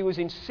 He was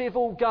in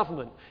civil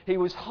government. He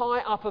was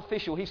high up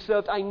official. He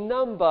served a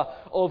number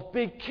of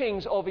big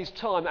kings of his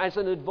time as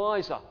an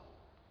advisor.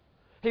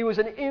 He was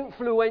an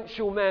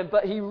influential man,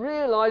 but he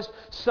realised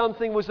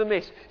something was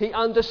amiss. He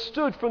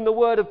understood from the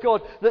Word of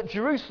God that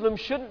Jerusalem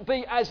shouldn't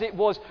be as it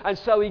was, and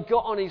so he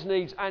got on his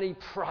knees and he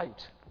prayed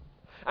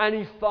and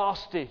he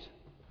fasted.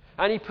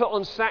 And he put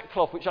on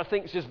sackcloth, which I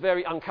think is just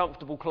very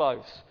uncomfortable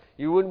clothes.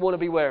 You wouldn't want to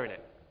be wearing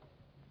it.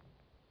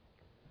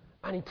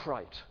 And he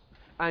prayed.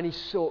 And he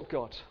sought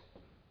God.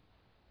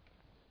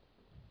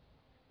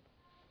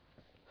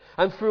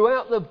 And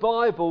throughout the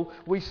Bible,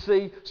 we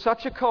see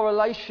such a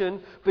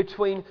correlation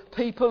between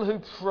people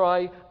who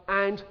pray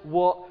and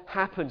what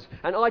happens.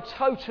 And I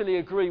totally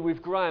agree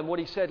with Graham, what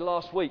he said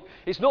last week.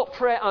 It's not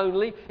prayer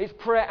only, it's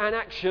prayer and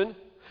action.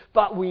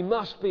 But we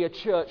must be a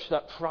church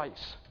that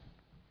prays.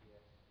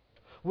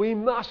 We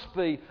must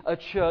be a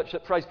church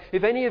that prays.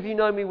 If any of you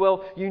know me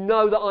well, you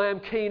know that I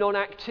am keen on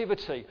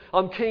activity.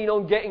 I'm keen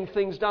on getting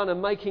things done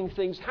and making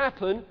things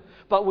happen,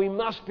 but we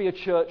must be a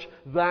church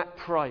that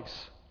prays.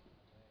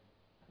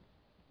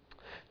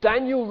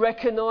 Daniel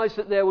recognised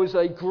that there was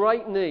a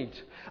great need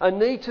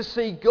to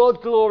see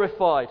God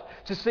glorified,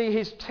 to see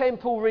his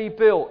temple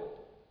rebuilt,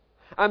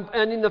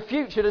 and in the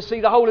future to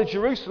see the whole of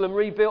Jerusalem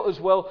rebuilt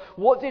as well.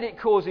 What did it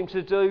cause him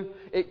to do?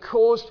 It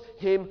caused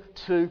him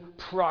to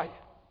pray.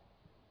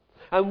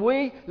 And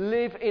we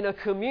live in a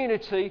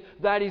community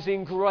that is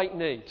in great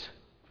need.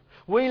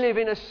 We live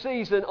in a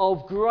season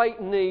of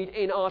great need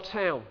in our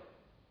town.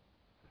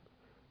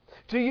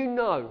 Do you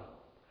know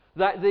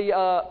that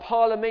the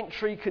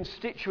parliamentary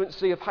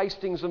constituency of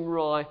Hastings and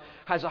Rye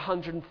has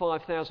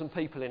 105,000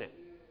 people in it?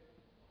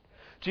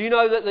 Do you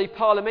know that the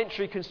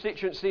parliamentary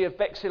constituency of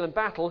Bexhill and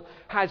Battle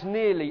has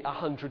nearly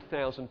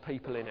 100,000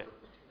 people in it?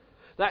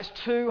 That's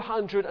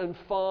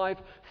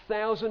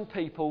 205,000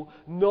 people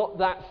not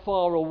that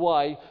far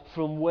away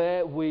from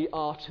where we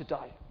are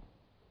today.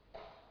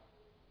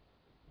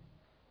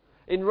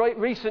 In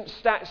recent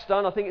stats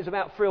done, I think it's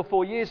about 3 or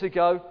 4 years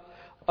ago,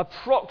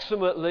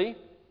 approximately,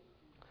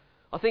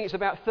 I think it's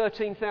about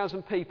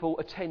 13,000 people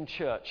attend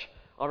church.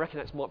 I reckon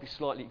that might be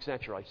slightly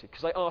exaggerated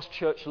because they ask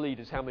church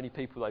leaders how many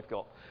people they've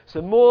got.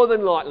 So more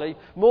than likely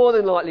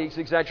it's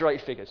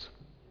exaggerated figures.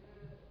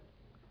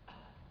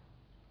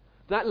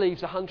 That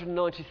leaves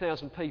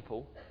 190,000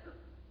 people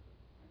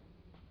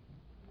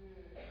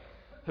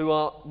who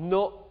are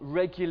not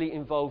regularly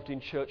involved in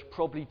church,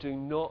 probably do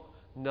not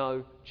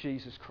know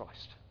Jesus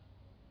Christ.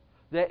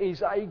 There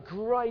is a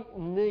great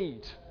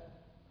need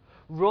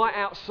right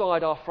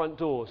outside our front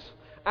doors,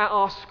 at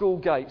our school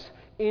gates,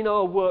 in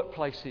our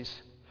workplaces,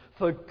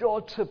 for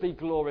God to be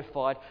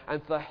glorified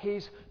and for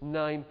His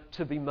name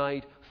to be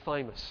made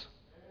famous.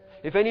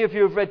 If any of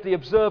you have read The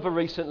Observer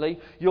recently,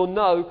 you'll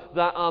know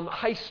that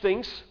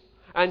Hastings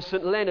and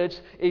St Leonard's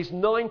is the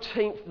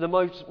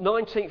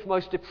 19th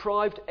most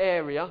deprived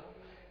area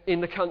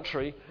in the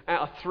country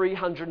out of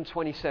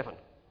 327.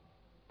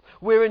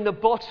 We're in the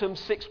bottom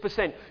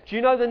 6%. Do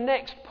you know the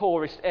next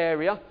poorest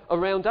area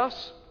around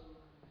us?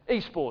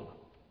 Eastbourne.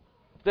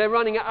 They're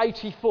running at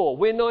 84.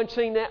 We're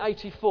 19, they're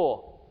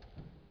 84.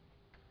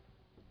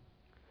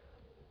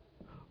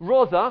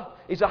 Rother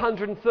is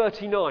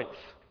 139th.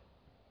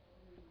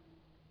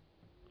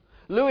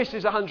 Lewis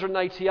is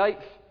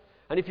 188th.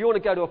 And if you want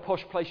to go to a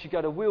posh place, you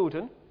go to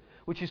Wealdon,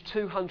 which is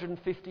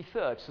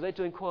 253rd. So they're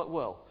doing quite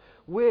well.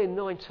 We're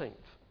 19th.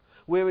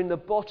 We're in the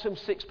bottom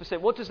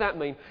 6%. What does that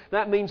mean?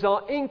 That means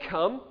our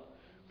income,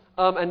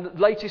 and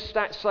latest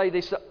stats say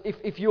this, that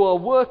if you are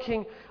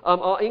working,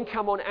 our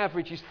income on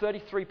average is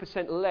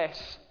 33%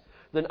 less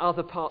than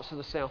other parts of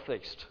the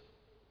southeast.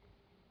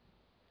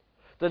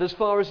 That as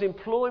far as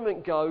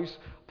employment goes,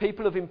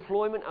 people of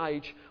employment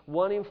age,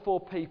 1 in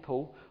 4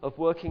 people of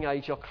working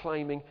age are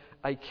claiming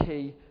a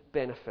key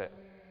benefit.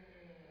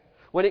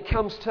 When it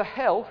comes to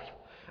health,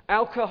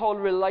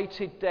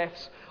 alcohol-related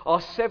deaths are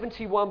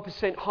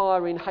 71%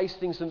 higher in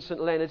Hastings and St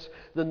Leonard's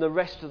than the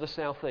rest of the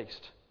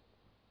southeast.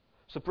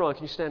 So Brian,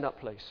 can you stand up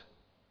please?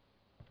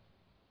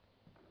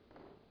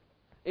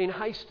 In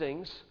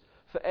Hastings,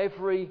 for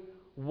every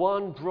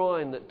one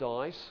Brian that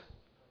dies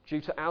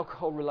due to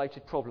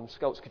alcohol-related problems,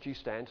 Scults, could you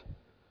stand?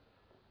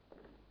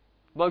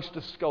 Most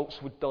of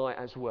Scults would die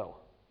as well.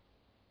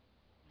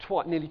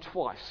 Nearly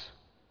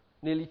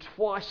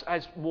twice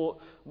as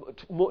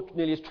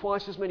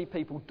many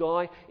people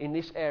die in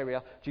this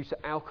area due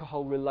to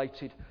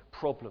alcohol-related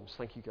problems.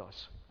 Thank you,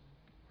 guys.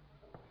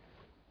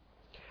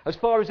 As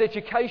far as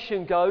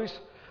education goes,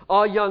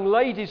 our young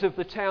ladies of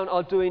the town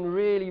are doing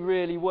really,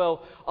 really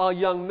well. Our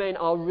young men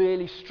are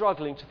really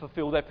struggling to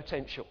fulfil their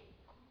potential.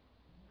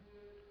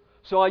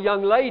 So our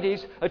young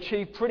ladies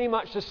achieve pretty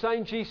much the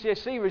same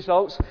GCSE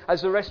results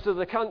as the rest of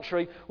the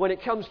country. When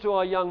it comes to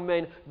our young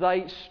men,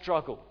 they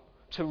struggle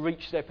to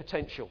reach their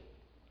potential.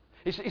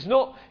 It's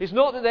not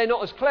that they're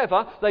not as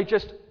clever, they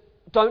just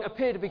don't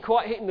appear to be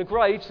quite hitting the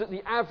grades that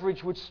the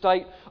average would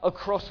state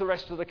across the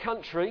rest of the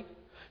country.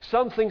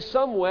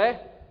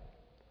 Somewhere,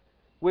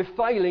 we're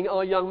failing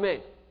our young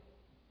men.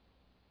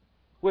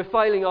 We're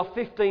failing our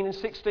 15 and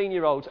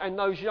 16-year-olds and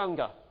those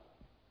younger.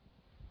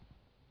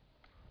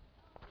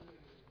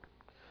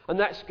 And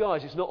that's,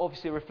 guys, it's not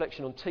obviously a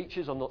reflection on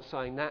teachers. I'm not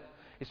saying that.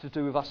 It's to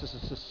do with us as a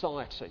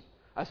society,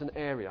 as an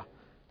area.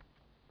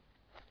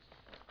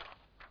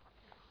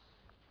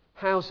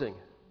 Housing.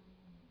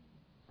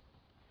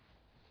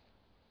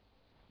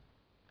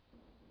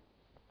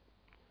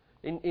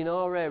 In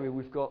our area,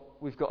 we've got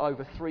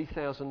over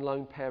 3,000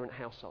 lone parent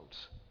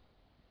households.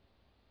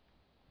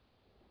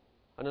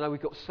 And I know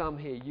we've got some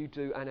here. You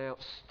do an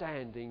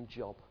outstanding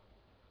job.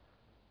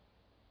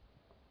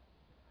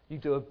 You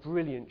do a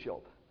brilliant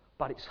job,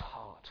 but it's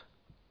hard.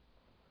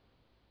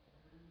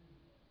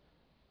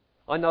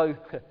 I know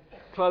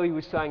Chloe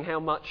was saying how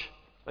much,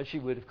 and she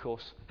would, of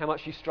course, how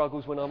much she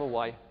struggles when I'm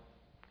away.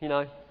 You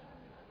know,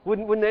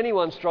 wouldn't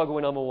anyone struggle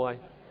when I'm away?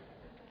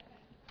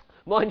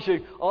 Mind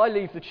you, I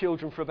leave the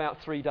children for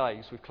about 3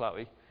 days with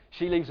Chloe.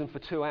 She leaves them for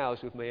 2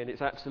 hours with me, and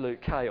it's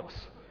absolute chaos.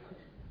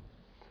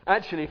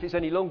 Actually, if it's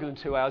any longer than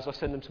 2 hours, I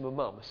send them to my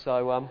mum.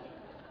 So,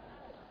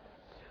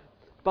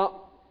 but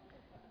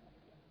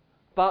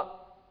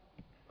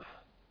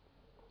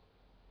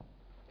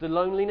the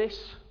loneliness,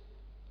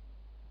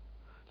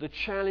 the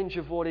challenge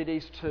of what it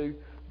is to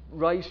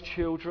raise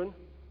children.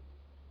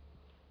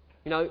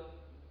 You know,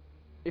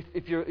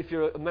 if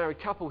you're a married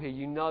couple here,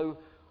 you know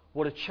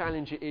what a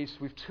challenge it is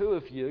with 2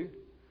 of you.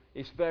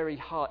 It's very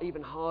hard,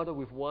 even harder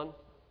with 1.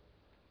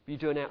 You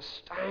do an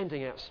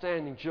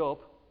outstanding job.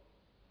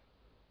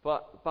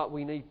 But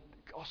we need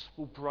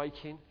gospel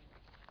breaking.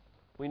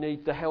 We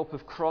need the help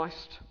of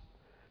Christ.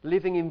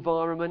 Living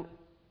environment.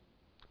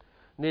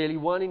 Nearly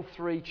 1 in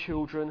 3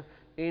 children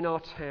in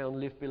our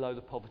town live below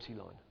the poverty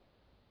line.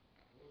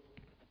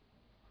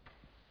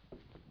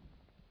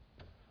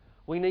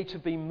 We need to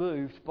be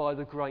moved by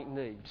the great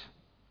need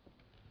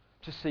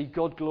to see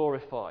God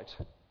glorified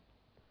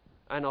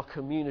and our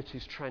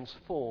communities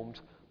transformed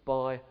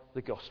by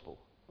the gospel.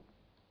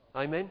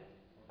 Amen?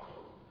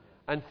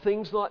 And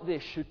things like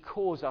this should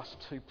cause us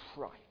to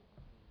pray.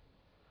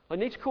 They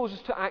need to cause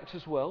us to act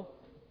as well.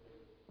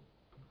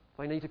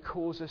 They need to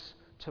cause us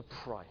to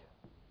pray.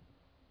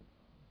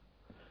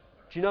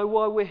 Do you know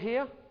why we're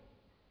here?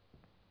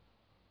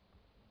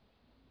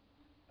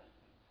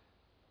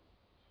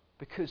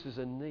 Because there's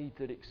a need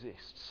that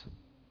exists.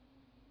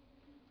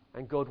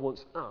 And God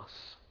wants us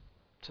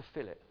to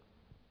fill it.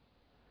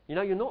 You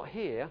know, you're not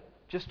here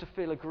just to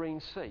fill a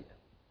green seat.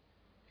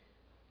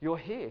 You're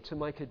here to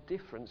make a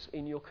difference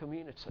in your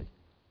community.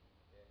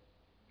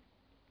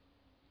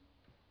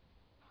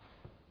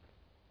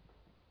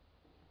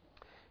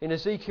 In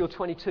Ezekiel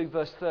 22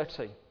 verse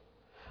 30,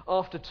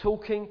 after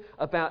talking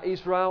about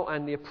Israel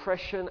and the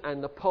oppression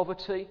and the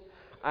poverty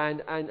and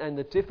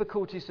the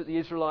difficulties that the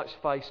Israelites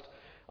faced,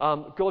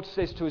 God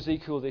says to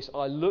Ezekiel this: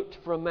 I looked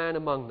for a man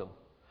among them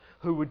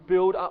who would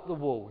build up the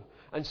wall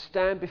and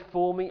stand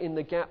before me in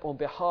the gap on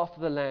behalf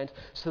of the land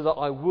so that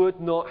I would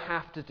not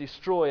have to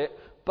destroy it,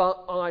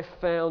 but I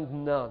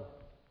found none.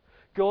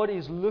 God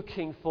is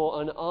looking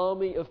for an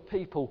army of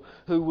people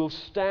who will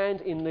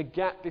stand in the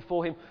gap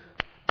before him.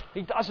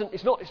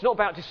 It's not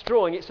about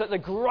destroying, it's that the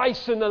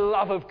grace and the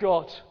love of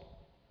God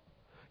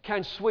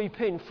can sweep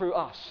in through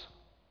us.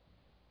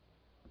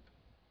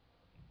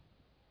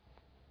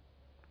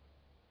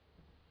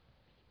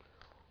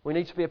 We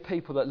need to be a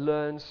people that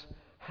learns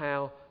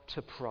how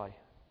to pray.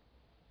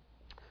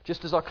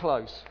 Just as I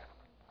close,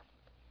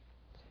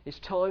 it's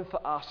time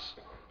for us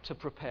to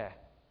prepare.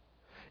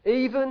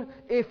 Even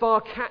if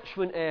our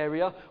catchment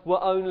area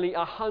were only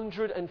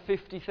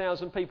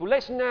 150,000 people,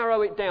 let's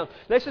narrow it down.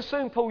 Let's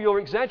assume, Paul, you're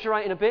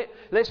exaggerating a bit.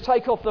 Let's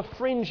take off the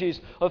fringes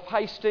of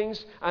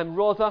Hastings and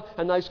Rother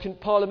and those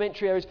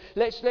parliamentary areas.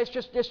 Let's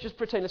just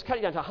pretend. Let's cut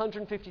it down to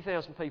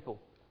 150,000 people.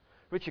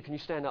 Richard, can you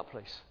stand up,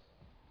 please?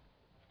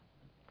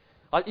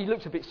 He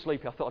looked a bit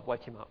sleepy. I thought I'd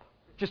wake him up.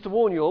 Just to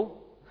warn you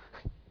all,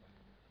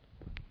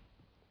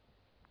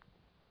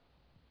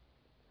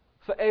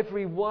 for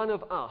every one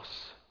of us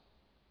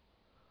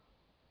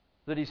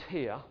that is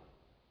here,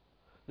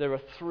 there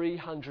are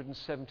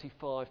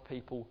 375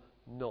 people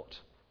not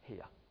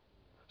here.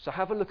 So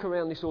have a look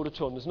around this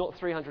auditorium. There's not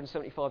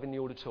 375 in the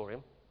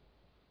auditorium.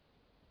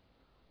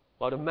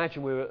 I'd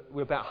imagine we're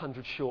about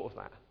 100 short of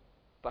that.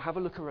 But have a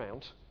look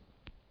around.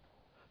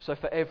 So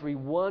for every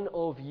one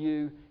of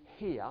you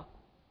here,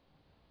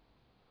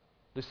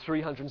 there's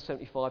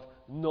 375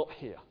 not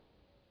here.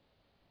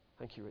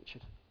 Thank you,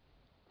 Richard.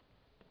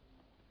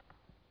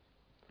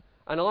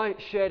 And I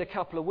shared a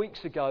couple of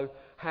weeks ago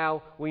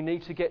how we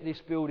need to get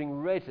this building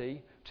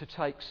ready to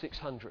take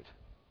 600.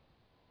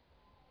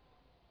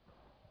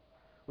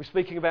 We're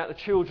speaking about the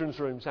children's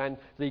rooms and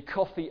the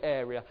coffee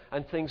area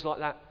and things like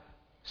that.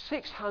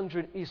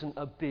 600 isn't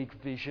a big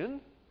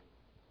vision,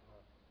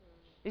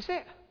 is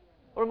it?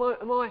 Or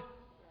am I?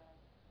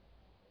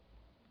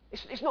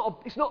 It's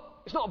not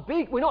a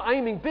big. We're not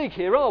aiming big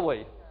here, are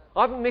we?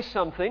 I haven't missed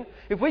something.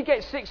 If we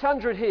get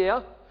 600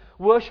 here,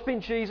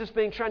 worshipping Jesus,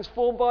 being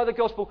transformed by the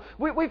gospel,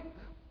 we've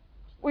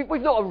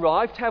not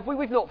arrived, have we?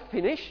 We've not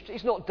finished.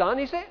 It's not done,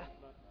 is it?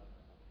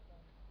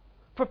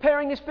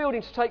 Preparing this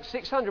building to take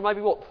 600,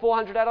 maybe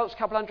 400 adults, a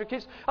couple hundred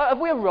kids. Have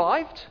we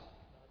arrived?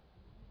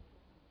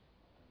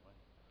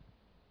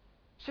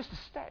 It's just a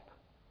step.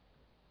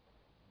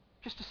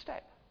 Just a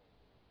step.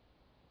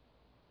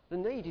 The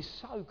need is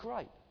so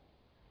great.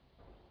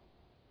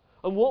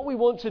 And what we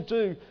want to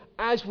do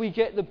as we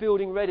get the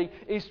building ready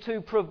is to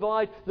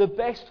provide the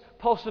best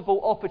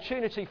possible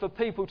opportunity for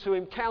people to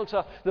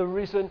encounter the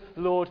risen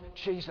Lord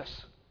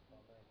Jesus.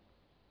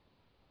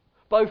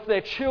 Both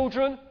their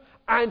children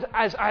and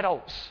as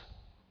adults.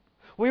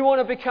 We want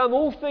to become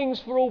all things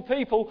for all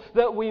people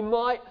that we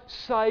might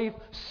save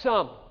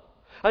some.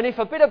 And if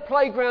a bit of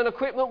playground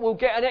equipment will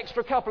get an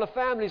extra couple of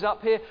families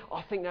up here,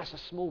 I think that's a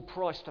small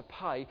price to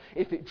pay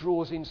if it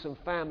draws in some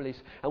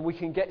families. And we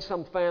can get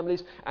some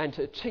families and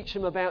to teach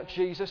them about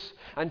Jesus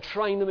and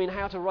train them in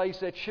how to raise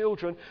their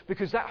children,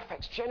 because that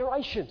affects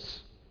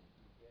generations.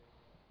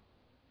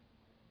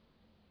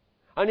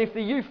 And if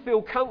the youth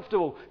feel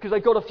comfortable because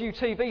they've got a few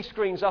TV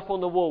screens up on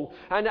the wall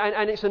and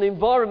it's an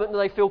environment that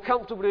they feel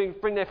comfortable to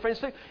bring their friends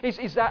to,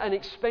 is that an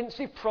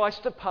expensive price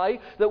to pay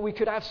that we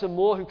could have some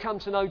more who come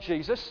to know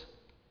Jesus?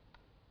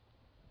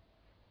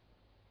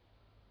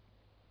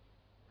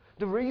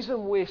 The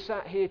reason we're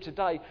sat here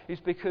today is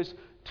because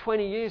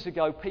 20 years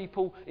ago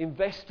people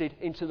invested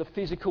into the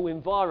physical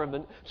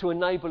environment to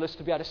enable us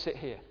to be able to sit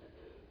here.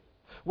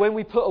 When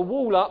we put a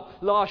wall up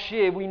last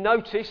year, we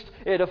noticed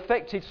it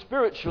affected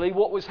spiritually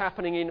what was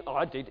happening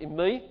in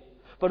me,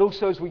 but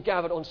also as we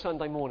gathered on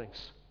Sunday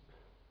mornings.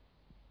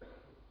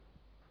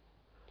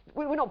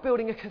 We're not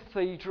building a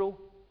cathedral.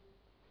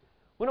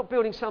 We're not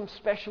building some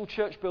special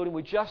church building.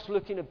 We're just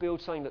looking to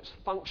build something that's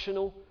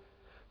functional,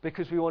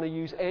 because we want to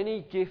use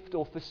any gift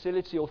or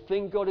facility or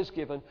thing God has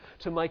given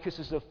to make us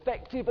as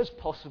effective as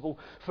possible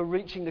for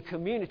reaching the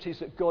communities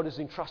that God has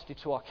entrusted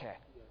to our care.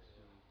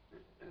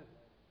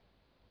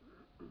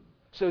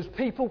 So as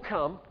people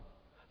come,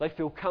 they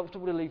feel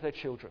comfortable to leave their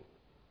children.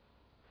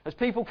 As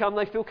people come,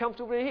 they feel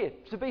comfortable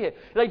to be here.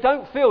 They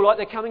don't feel like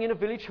they're coming in a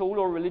village hall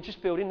or a religious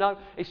building. No,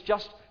 it's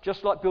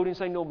just like buildings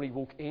they normally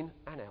walk in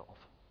and out of.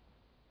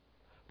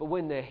 But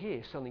when they're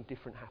here, something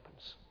different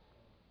happens.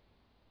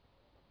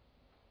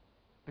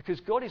 Because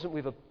God isn't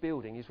with a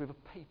building, He's with a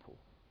people.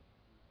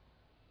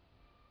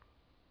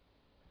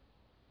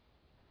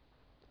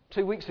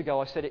 2 weeks ago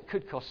I said it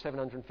could cost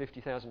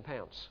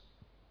 £750,000.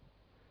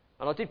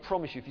 And I did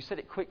promise you, if you said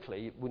it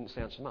quickly, it wouldn't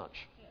sound so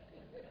much.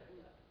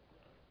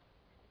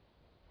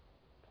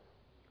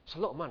 It's a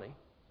lot of money.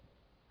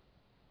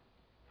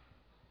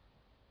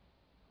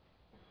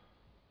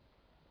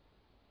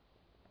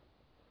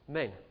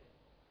 Men,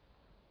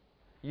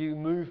 you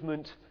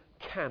movement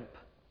camp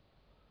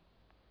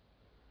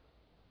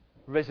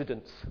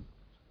residents,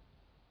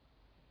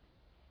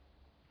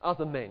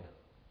 other men,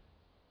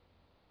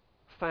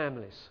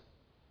 families,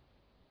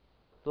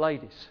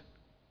 ladies,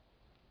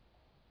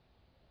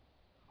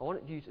 I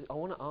want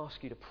to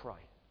ask you to pray.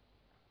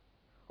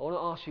 I want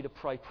to ask you to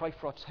pray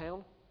for our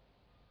town.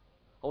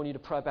 I want you to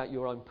pray about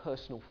your own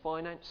personal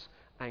finance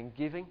and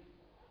giving.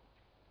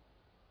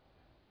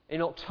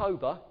 In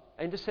October,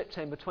 end of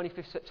September,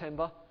 25th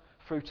September,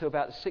 through to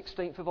about the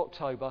 16th of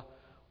October,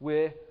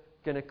 we're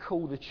going to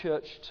call the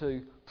church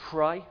to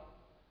pray,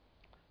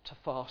 to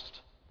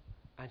fast,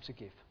 and to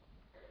give.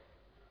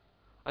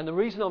 And the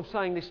reason I'm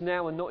saying this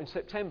now and not in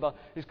September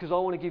is because I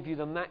want to give you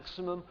the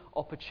maximum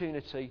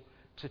opportunity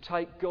to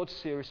take God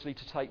seriously,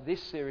 to take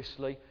this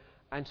seriously,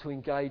 and to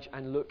engage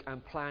and look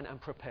and plan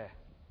and prepare.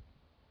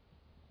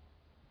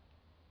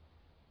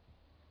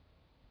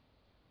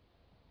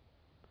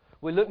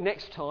 We'll look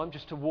next time,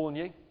 just to warn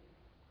you,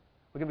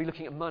 we're going to be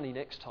looking at money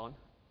next time.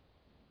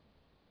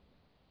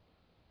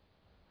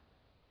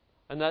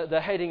 And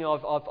the heading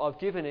I've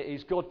given it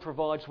is God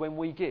provides when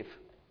we give.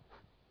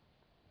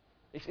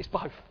 It's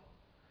both.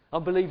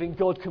 I'm believing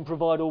God can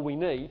provide all we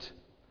need,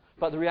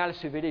 but the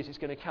reality of it is it's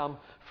going to come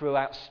through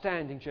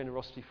outstanding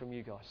generosity from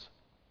you guys.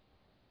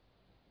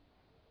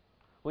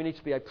 We need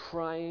to be a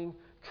praying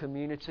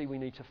community. We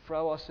need to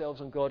throw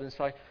ourselves on God and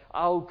say,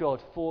 oh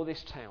God, for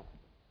this town,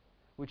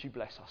 would you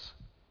bless us?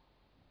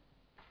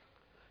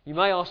 You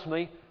may ask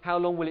me, how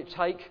long will it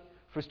take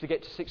for us to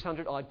get to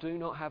 600? I do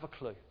not have a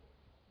clue.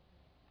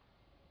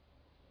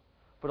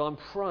 But I'm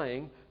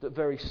praying that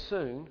very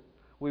soon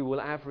we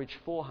will average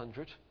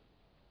 400.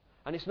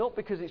 And it's not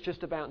because it's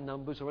just about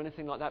numbers or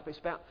anything like that, but it's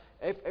about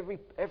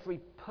every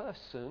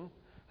person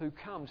who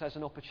comes has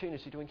an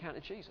opportunity to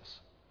encounter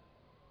Jesus.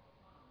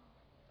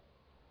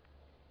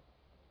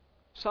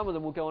 Some of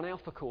them will go on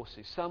alpha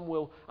courses. Some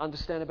will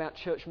understand about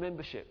church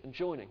membership and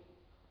joining.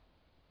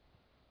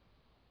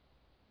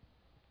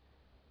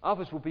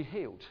 Others will be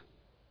healed.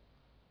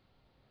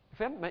 If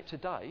we hadn't met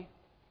today,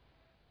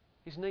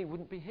 his knee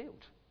wouldn't be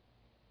healed.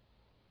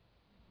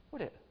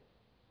 Would it?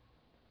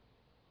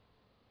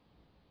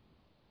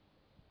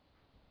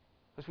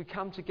 As we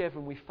come together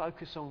and we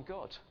focus on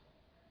God,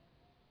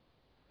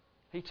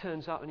 He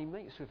turns up and He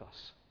meets with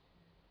us.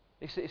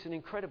 It's an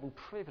incredible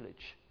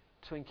privilege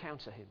to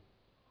encounter Him.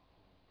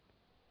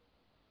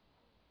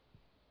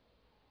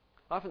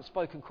 I haven't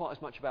spoken quite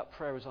as much about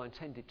prayer as I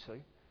intended to,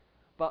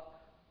 but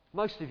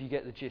Most of you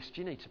get the gist.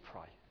 You need to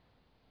pray.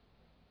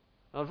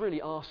 I'd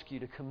really ask you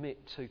to commit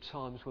to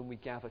times when we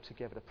gather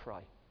together to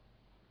pray.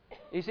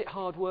 Is it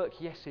hard work?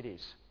 Yes, it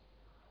is.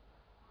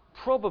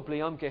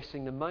 Probably, I'm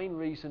guessing, the main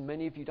reason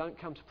many of you don't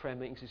come to prayer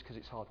meetings is because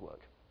it's hard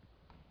work.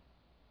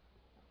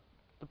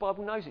 The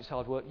Bible knows it's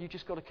hard work. You've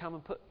just got to come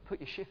and put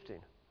your shift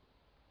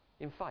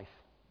in faith.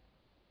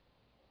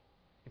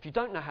 If you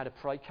don't know how to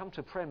pray, come to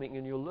a prayer meeting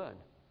and you'll learn.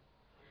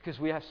 Because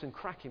we have some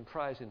cracking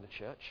prayers in the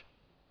church.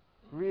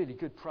 Really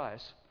good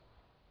prayers.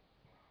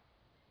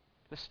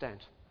 Let's stand.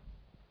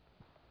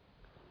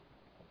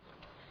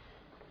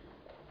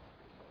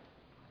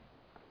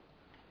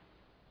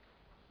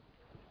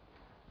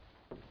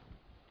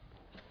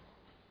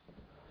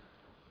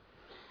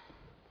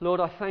 Lord,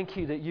 I thank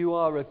you that you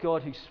are a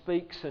God who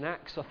speaks and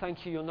acts. I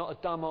thank you you're not a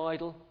dumb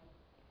idol.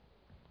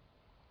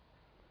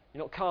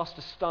 You're not cast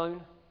a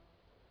stone,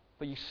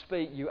 but you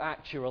speak, you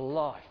act, you're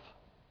alive.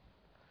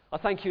 I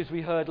thank you, as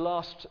we heard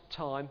last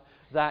time,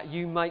 that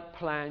you make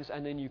plans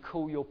and then you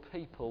call your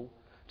people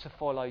to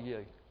follow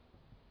you.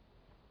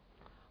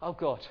 Oh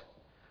God,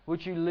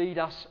 would you lead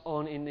us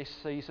on in this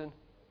season?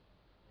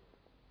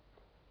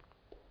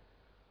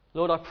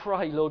 Lord, I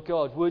pray, Lord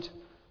God, would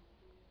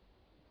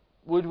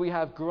we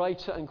have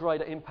greater and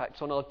greater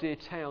impact on our dear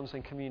towns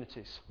and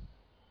communities?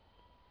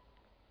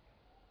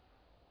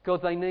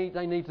 God, they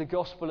need the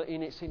gospel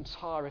in its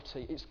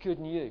entirety. It's good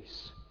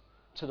news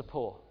to the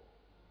poor.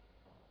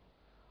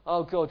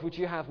 Oh God, would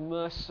you have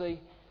mercy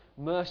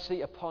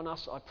upon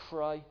us, I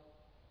pray.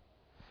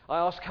 I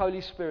ask,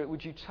 Holy Spirit,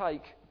 would you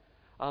take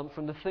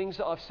from the things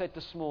that I've said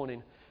this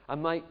morning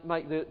and make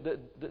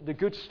the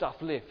good stuff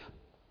live?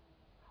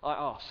 I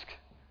ask.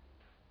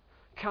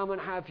 Come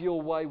and have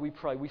your way, we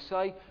pray. We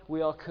say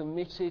we are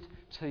committed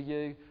to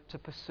you, to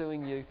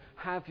pursuing you.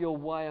 Have your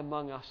way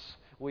among us,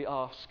 we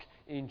ask.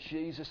 In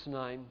Jesus'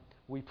 name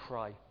we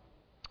pray.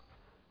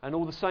 And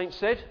all the saints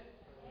said?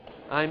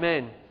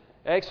 Amen.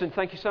 Excellent.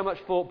 Thank you so much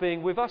for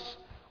being with us.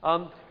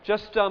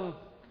 Just for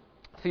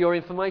your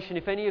information,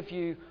 if any of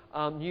you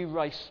knew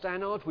Ray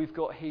Stannard, we've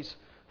got his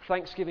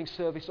Thanksgiving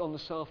service on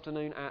this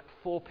afternoon at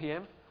 4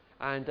 p.m.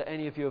 And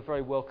any of you are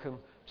very welcome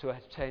to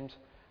attend.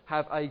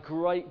 Have a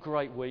great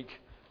week,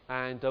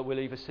 and we'll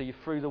either see you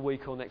through the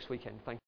week or next weekend. Thank you.